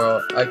idol in the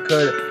world, I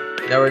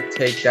could never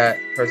take that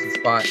person's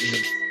spot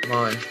in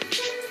mine.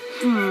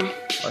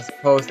 I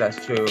suppose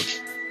that's true.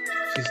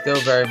 She's still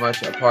very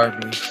much a part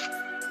of me.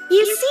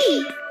 You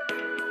see.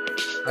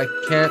 I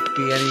can't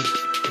be any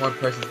one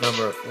person's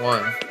number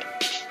one.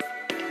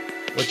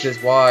 Which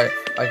is why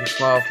I can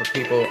smile for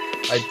people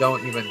I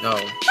don't even know.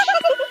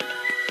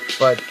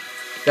 But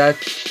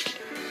that's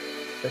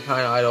the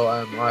kind of idol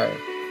I admire.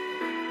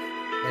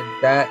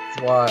 And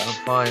that's why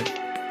I'm fine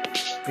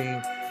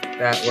being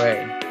that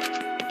way.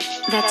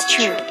 That's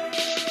true.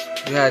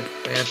 We had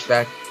fans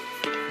back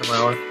in my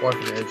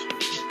orphanage.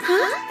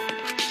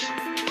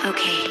 Huh?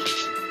 Okay.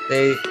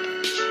 They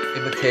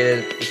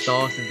imitated the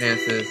songs and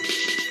dances.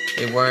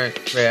 They weren't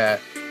great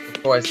at,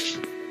 of course,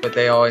 but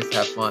they always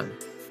have fun.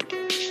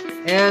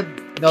 And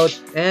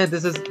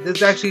this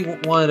is actually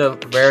one of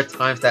the rare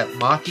times that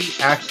Maki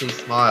actually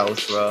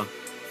smiles, bro.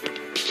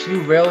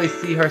 You rarely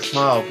see her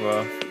smile,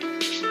 bro.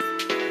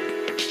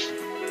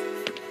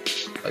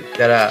 Like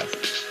dead ass.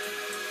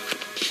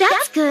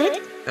 That's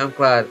good. I'm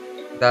glad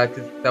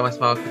that my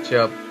smile could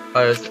cheer up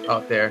others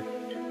out there.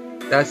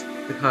 That's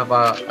the kind of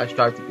idol I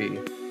strive to be.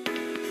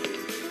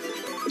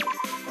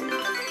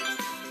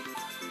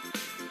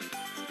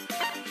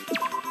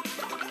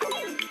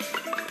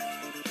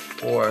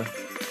 Or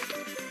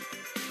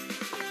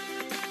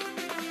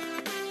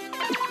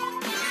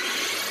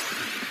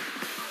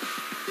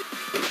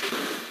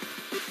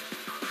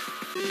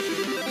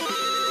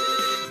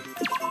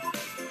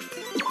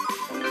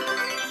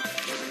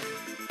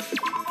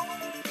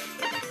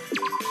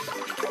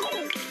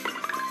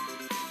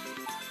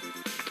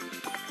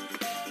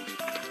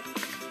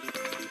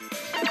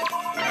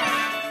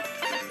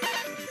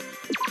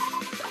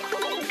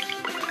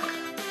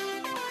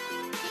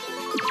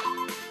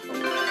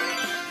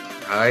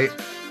alright.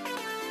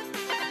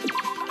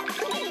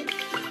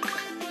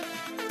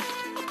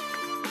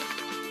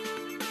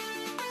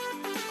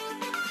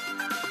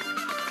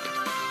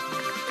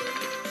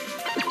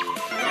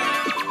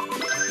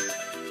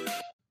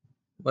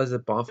 Was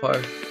it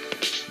bonfire?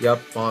 Yup,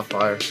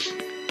 bonfire. So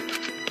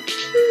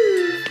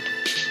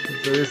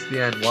this is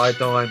the end. Why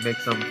don't I make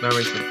some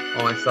memories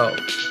on myself?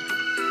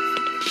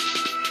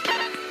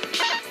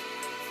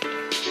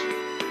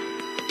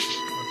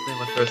 Let's sing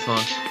my first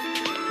song.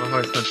 My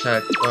heart's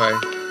contact. Alright.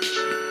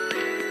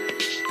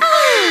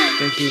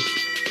 Thank you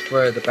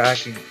for the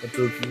backing,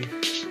 Ibuki.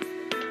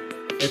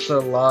 It's a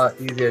lot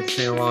easier to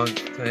sing along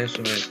to an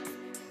instrument.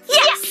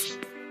 Yes!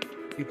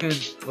 You can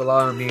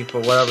rely on me for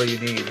whatever you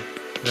need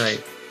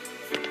tonight.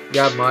 You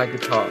have my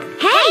guitar.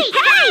 Hey!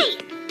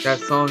 That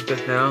song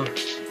just now,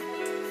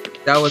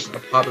 that was a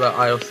popular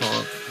idol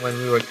song when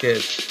we were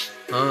kids.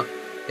 Huh?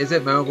 Is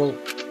it memorable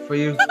for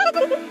you?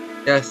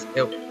 Yes,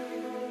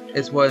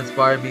 it's what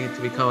inspired me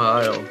to become an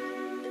idol.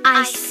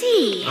 I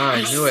see.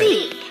 I knew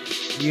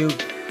it. You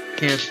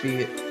can't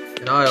be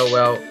an idol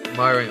without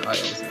admiring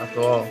idols,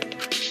 after all.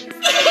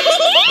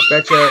 I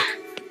betcha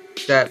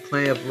that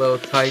plenty of little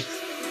tykes,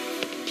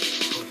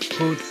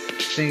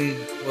 hoots singing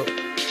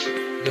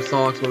your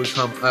songs will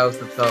become idols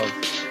themselves.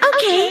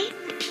 Okay.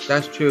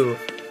 That's true.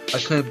 I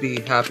couldn't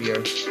be happier.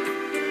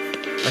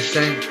 I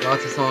sang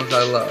lots of songs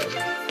I love.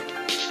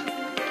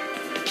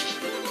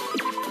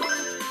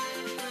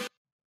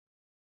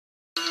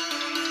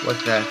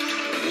 What's that?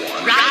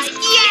 Rise.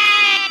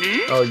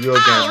 Yay! Oh, you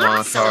again,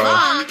 Ron, so Carl.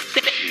 long.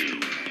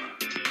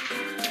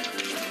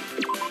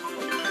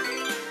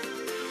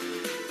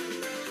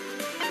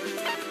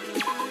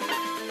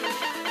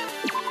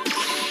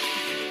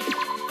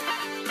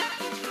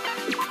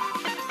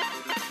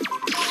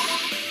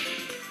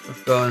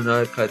 Let's go on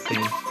another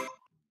cutscene.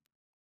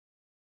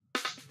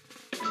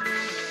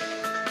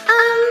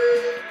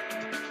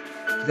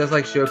 Just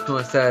like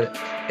Shirokuma said,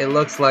 it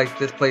looks like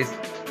this place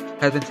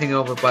has been taken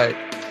over by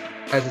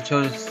as a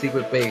children's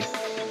secret base.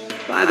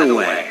 By the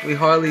way, We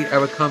hardly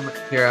ever come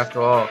here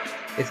after all.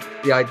 It's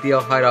the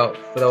ideal hideout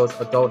for those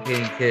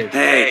adult-hating kids.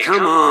 hey, come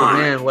But on.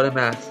 man, what a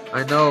mess.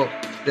 I know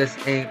this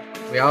ain't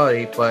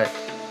reality, but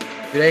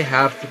do they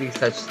have to be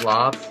such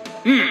slobs?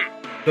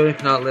 Children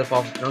cannot live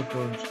off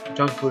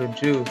junk food and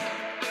juice.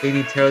 They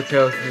need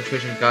Telltale's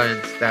nutrition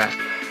guidance stat.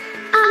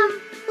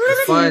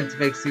 It's fun to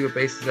make secret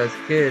bases as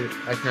a kid,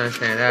 I can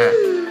understand that.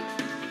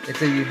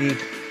 It's a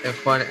unique and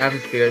fun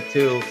atmosphere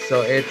too,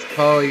 so it's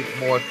probably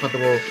more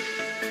comfortable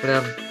for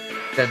them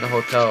than the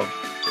hotel.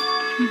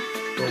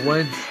 But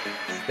wouldn't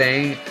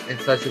staying in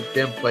such a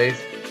dim place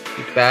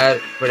be bad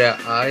for their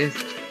eyes?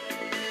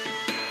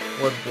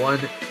 Would one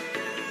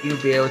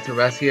even be able to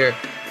rest here?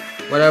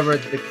 Whatever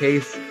the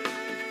case,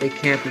 it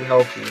can't be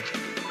healthy.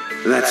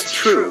 That's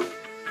true.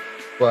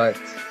 But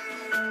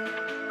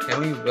can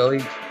we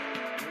really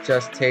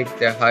just take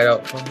their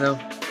hideout from them?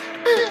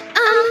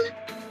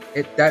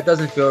 That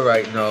doesn't feel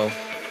right, no.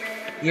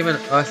 Even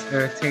us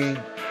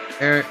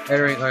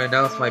entering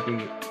unannounced might be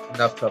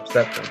enough to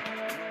upset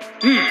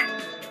them.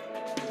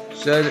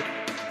 Should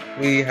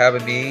we have a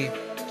meeting?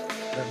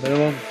 At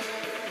minimum,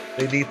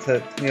 they need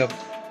to clean up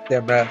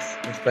their mess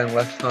and spend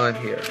less time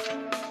here.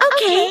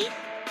 Okay.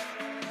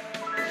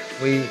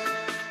 We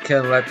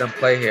can let them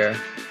play here,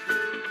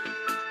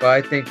 but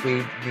I think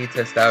we need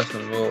to establish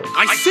some rules.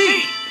 I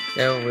see.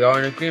 Then we are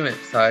in agreement,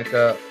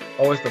 Sayaka.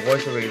 Always the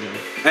voice of reason.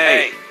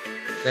 Hey,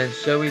 Then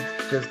should we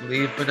just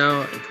leave for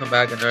now and come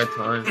back another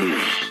time?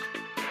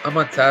 I'm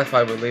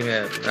unsatisfied with leaving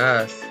it a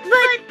mess.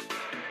 But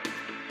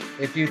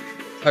If you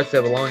touch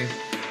their belongings,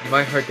 you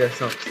might hurt their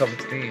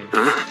self-esteem.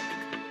 huh?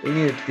 They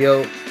need to deal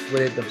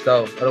with it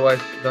themselves, otherwise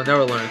they'll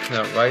never learn to clean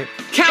up, right?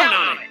 Count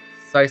on it.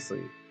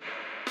 Precisely.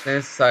 Then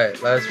it's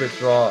decided, let us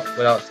withdraw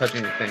without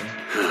touching anything.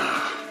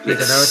 Please, I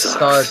never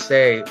saw a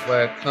day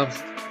where it comes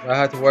where I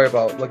have to worry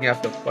about looking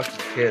after fucking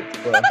kids,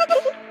 but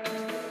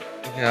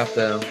looking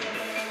after them.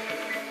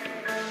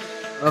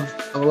 I'm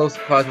a little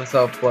surprised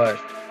myself, but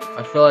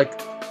I feel like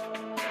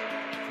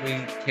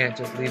we can't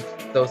just leave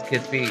those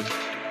kids be.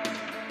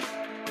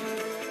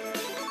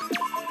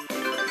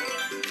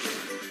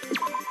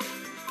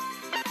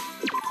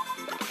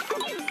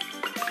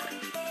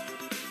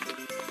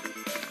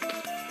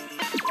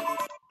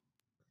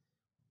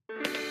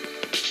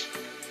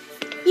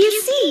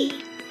 you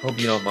see, Hope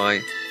you don't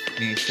mind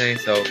me saying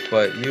so,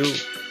 but you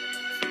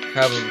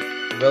have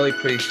a really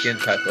pretty skin,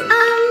 Peko.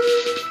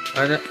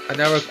 I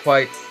never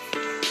quite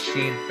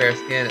seen fair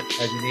skin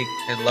as unique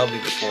and lovely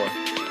before.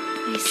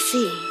 I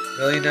see.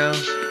 Really now?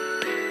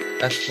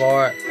 As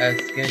far as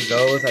skin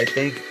goes, I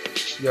think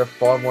you're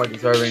far more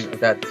deserving of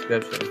that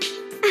description.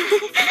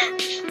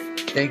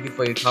 Thank you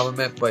for your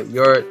compliment, but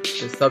you're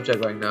the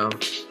subject right now.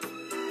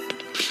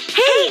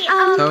 Hey,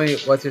 Tell me,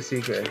 what's your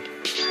secret?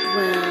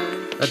 well,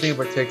 Nothing in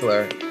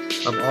particular.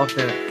 I'm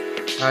often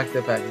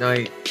active at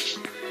night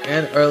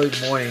and early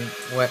morning,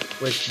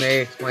 which may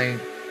explain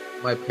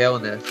my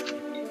paleness.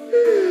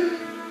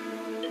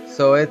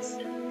 So it's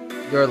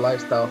your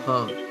lifestyle,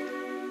 huh?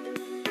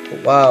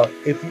 But wow,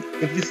 if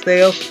you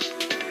stay up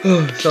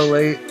so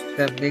late,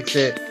 that makes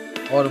it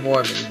all the more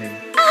amazing.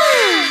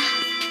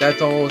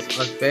 That's almost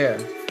unfair.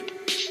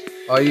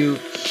 Are you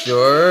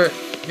sure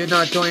you're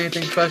not doing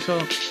anything special?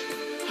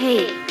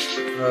 hey,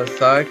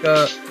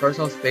 Sayaka,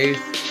 personal space.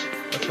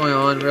 What's going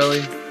on,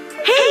 really?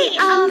 hey,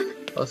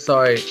 Oh,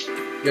 sorry.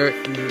 You're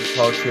easy to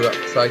talk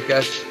to, so I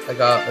guess I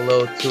got a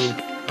little too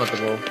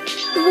comfortable.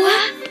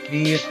 what?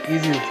 Me,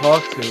 easy to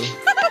talk to.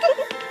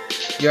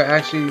 You're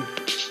actually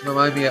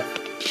remind me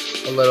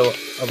a little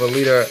of a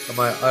leader of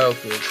my idol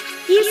group.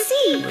 You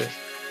see,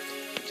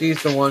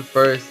 She's the one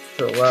first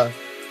to the left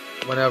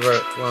whenever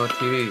we're on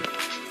TV.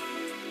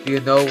 Do you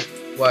know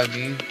what I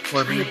mean?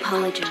 What I I mean?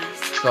 apologize.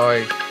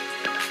 Sorry.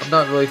 I'm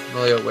not really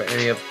familiar with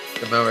any of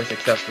the members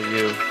except for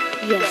you.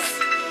 Yes,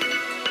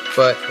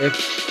 But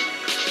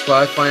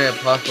I find it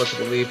impossible to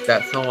believe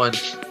that someone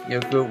in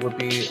your group would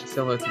be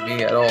similar to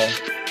me at all.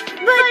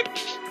 but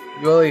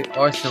You really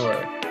are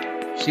similar.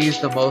 She's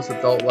the most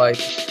adult-like,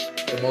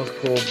 the most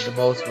cool, the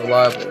most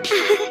reliable.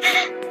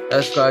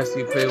 That describes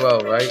you pretty well,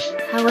 right?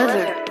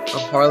 however,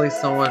 I'm hardly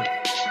someone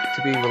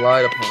to be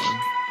relied upon.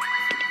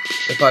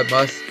 If I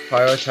must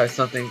prioritize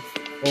something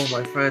over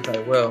my friends, I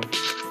will.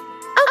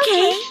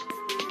 okay,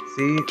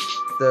 See,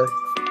 the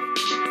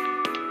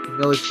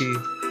humility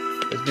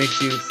that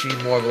makes you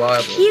seem more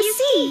reliable. you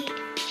see,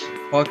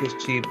 Talk is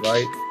cheap,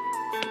 right?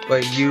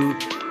 But you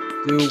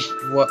do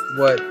what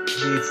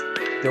needs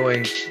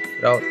doing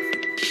without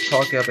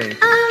talking up anything.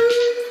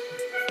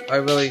 I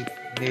really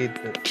need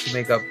to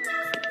make up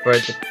for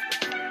it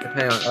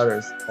depending on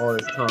others all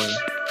this time.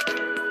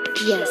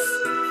 Yes.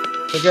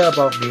 Forget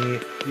about me.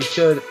 You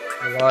should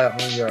rely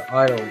on your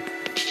idol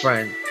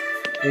friend.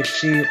 If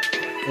she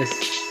is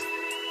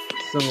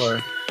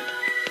similar,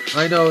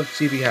 I know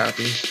she'd be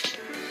happy.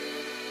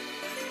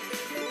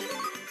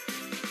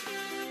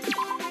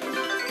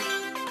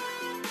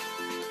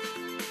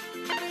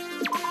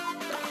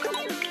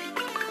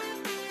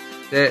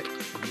 Sit.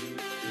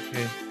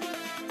 Okay.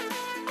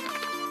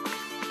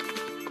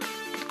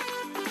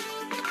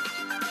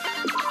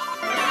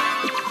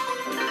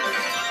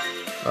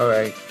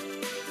 Alright.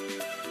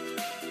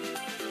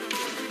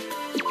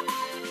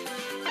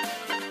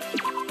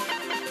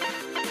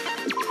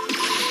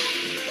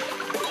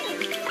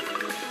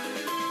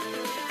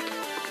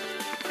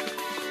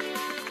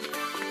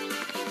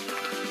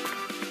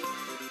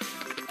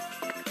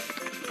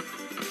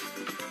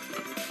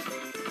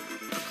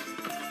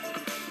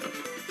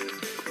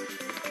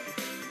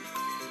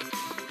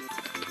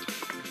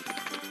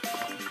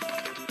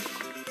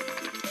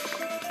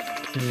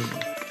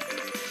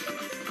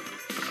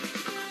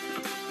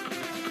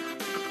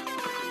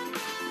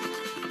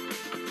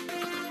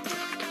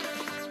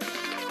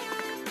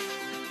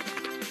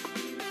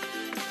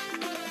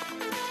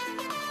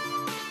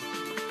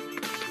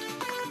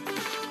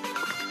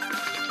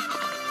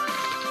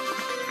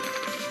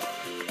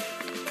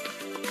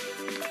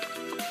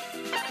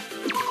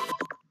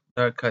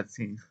 Third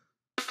cutscene.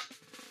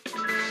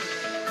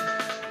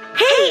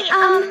 Hey,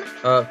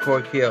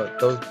 Korkio,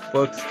 those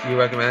books you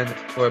recommend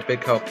were a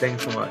big help.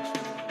 Thanks so much.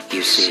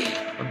 You see,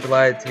 I'm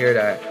delighted to hear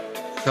that.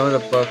 Some of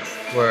the books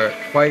were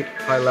quite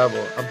high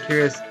level. I'm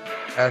curious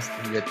as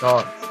to your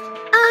thoughts.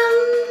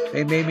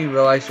 They made me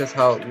realize just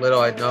how little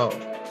I know.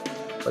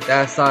 But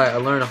that aside, I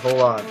learned a whole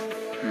lot.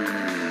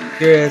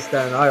 Curious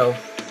that an idol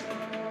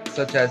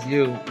such as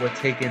you would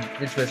take an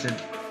interest in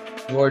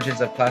the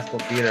origins of classical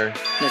theater.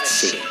 let's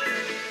see.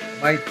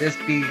 Might this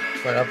be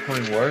for an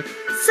upcoming work?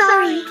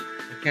 sorry,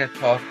 I can't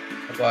talk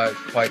about it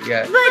quite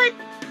yet. but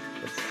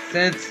But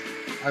since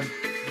I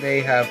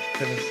may have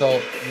to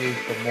consult you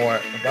for more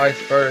advice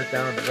further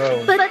down the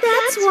road,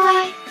 that's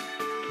why.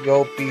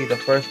 you'll be the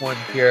first one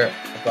to hear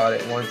about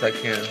it once I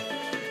can.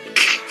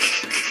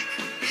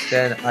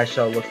 Then I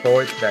shall look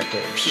forward to that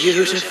day.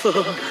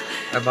 Beautiful.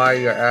 I admire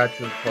your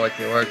attitude towards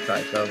your work,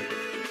 Sayaka.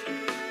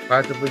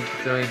 Practically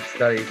pursuing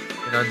studies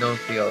in unknown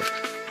fields.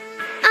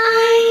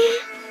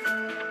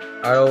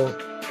 Idol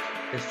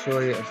is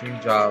truly a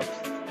dream job.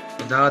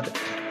 But now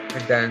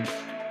and then,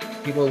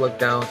 people look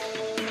down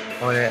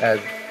on it as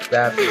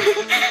bad.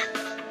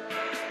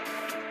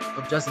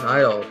 I'm just an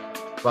idol,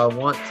 but I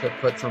want to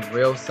put some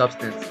real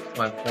substance to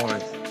my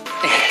performance.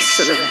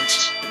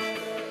 Excellent.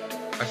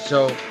 I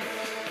show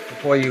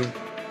before you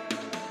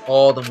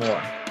all the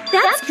more.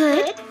 That's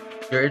good.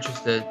 If you're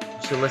interested,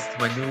 you should listen to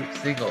my new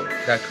single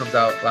that comes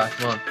out last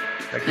month.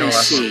 I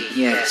see,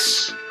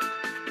 yes.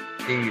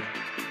 Indeed.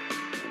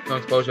 Some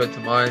exposure to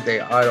modern day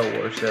idol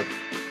worship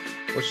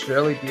will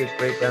surely be a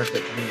great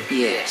benefit to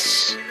me.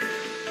 Yes.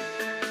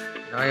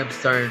 And I am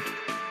certain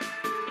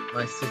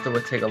my sister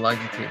would take a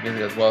liking to your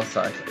music as well,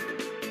 Sayaka.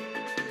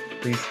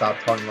 Please stop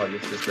talking about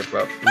your sister,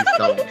 bro. Please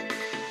don't.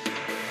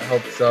 I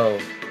hope so.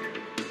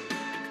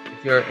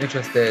 If you're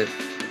interested,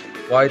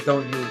 why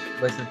don't you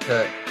listen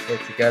to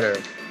it together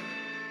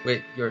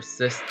with your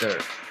sister?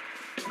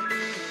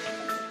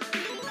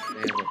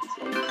 Damn it.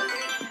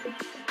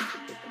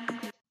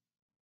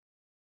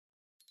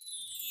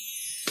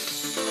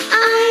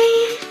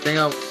 The thing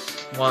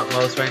I want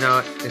most right now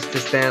is to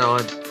stand on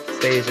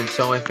stage and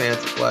show my fans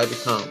what I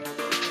become.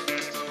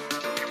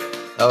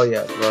 Hell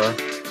yeah, bro.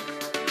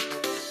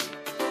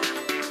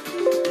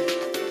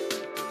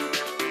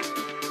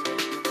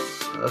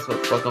 That's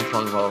what the fuck I'm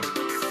talking about.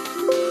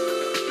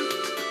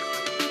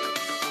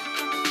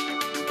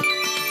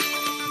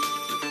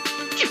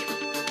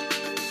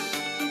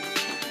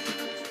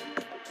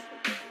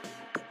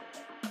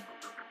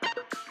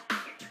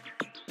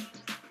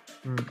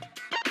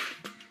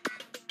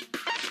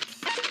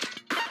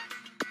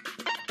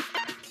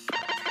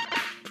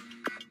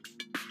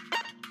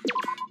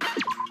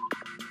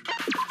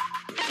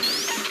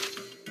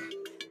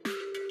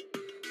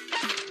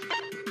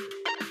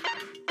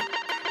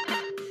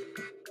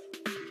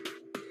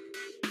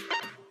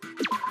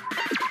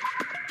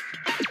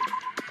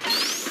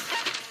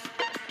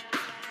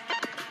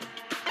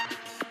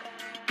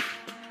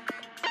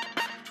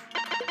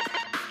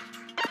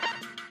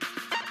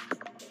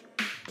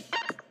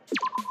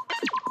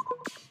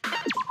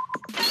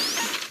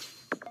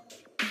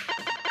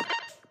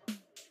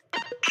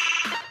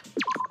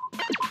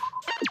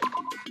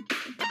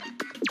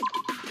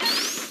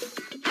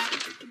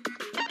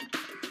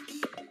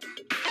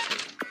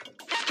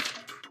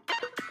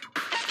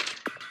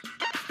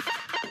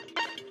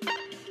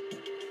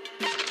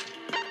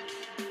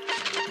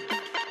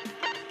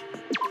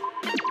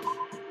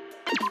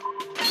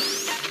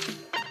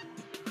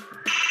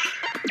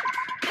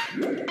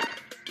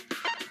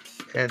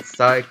 And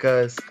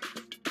Sayaka's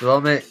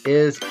development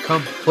is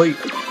complete.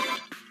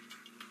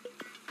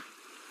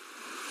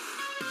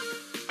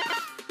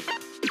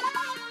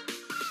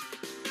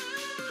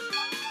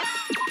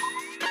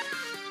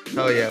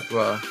 Oh yeah,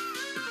 bro.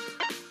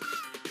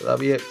 So that'll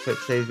be it for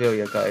today's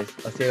video, guys.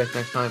 I'll see you guys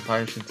next time.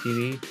 Fire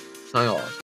TV. Sign off.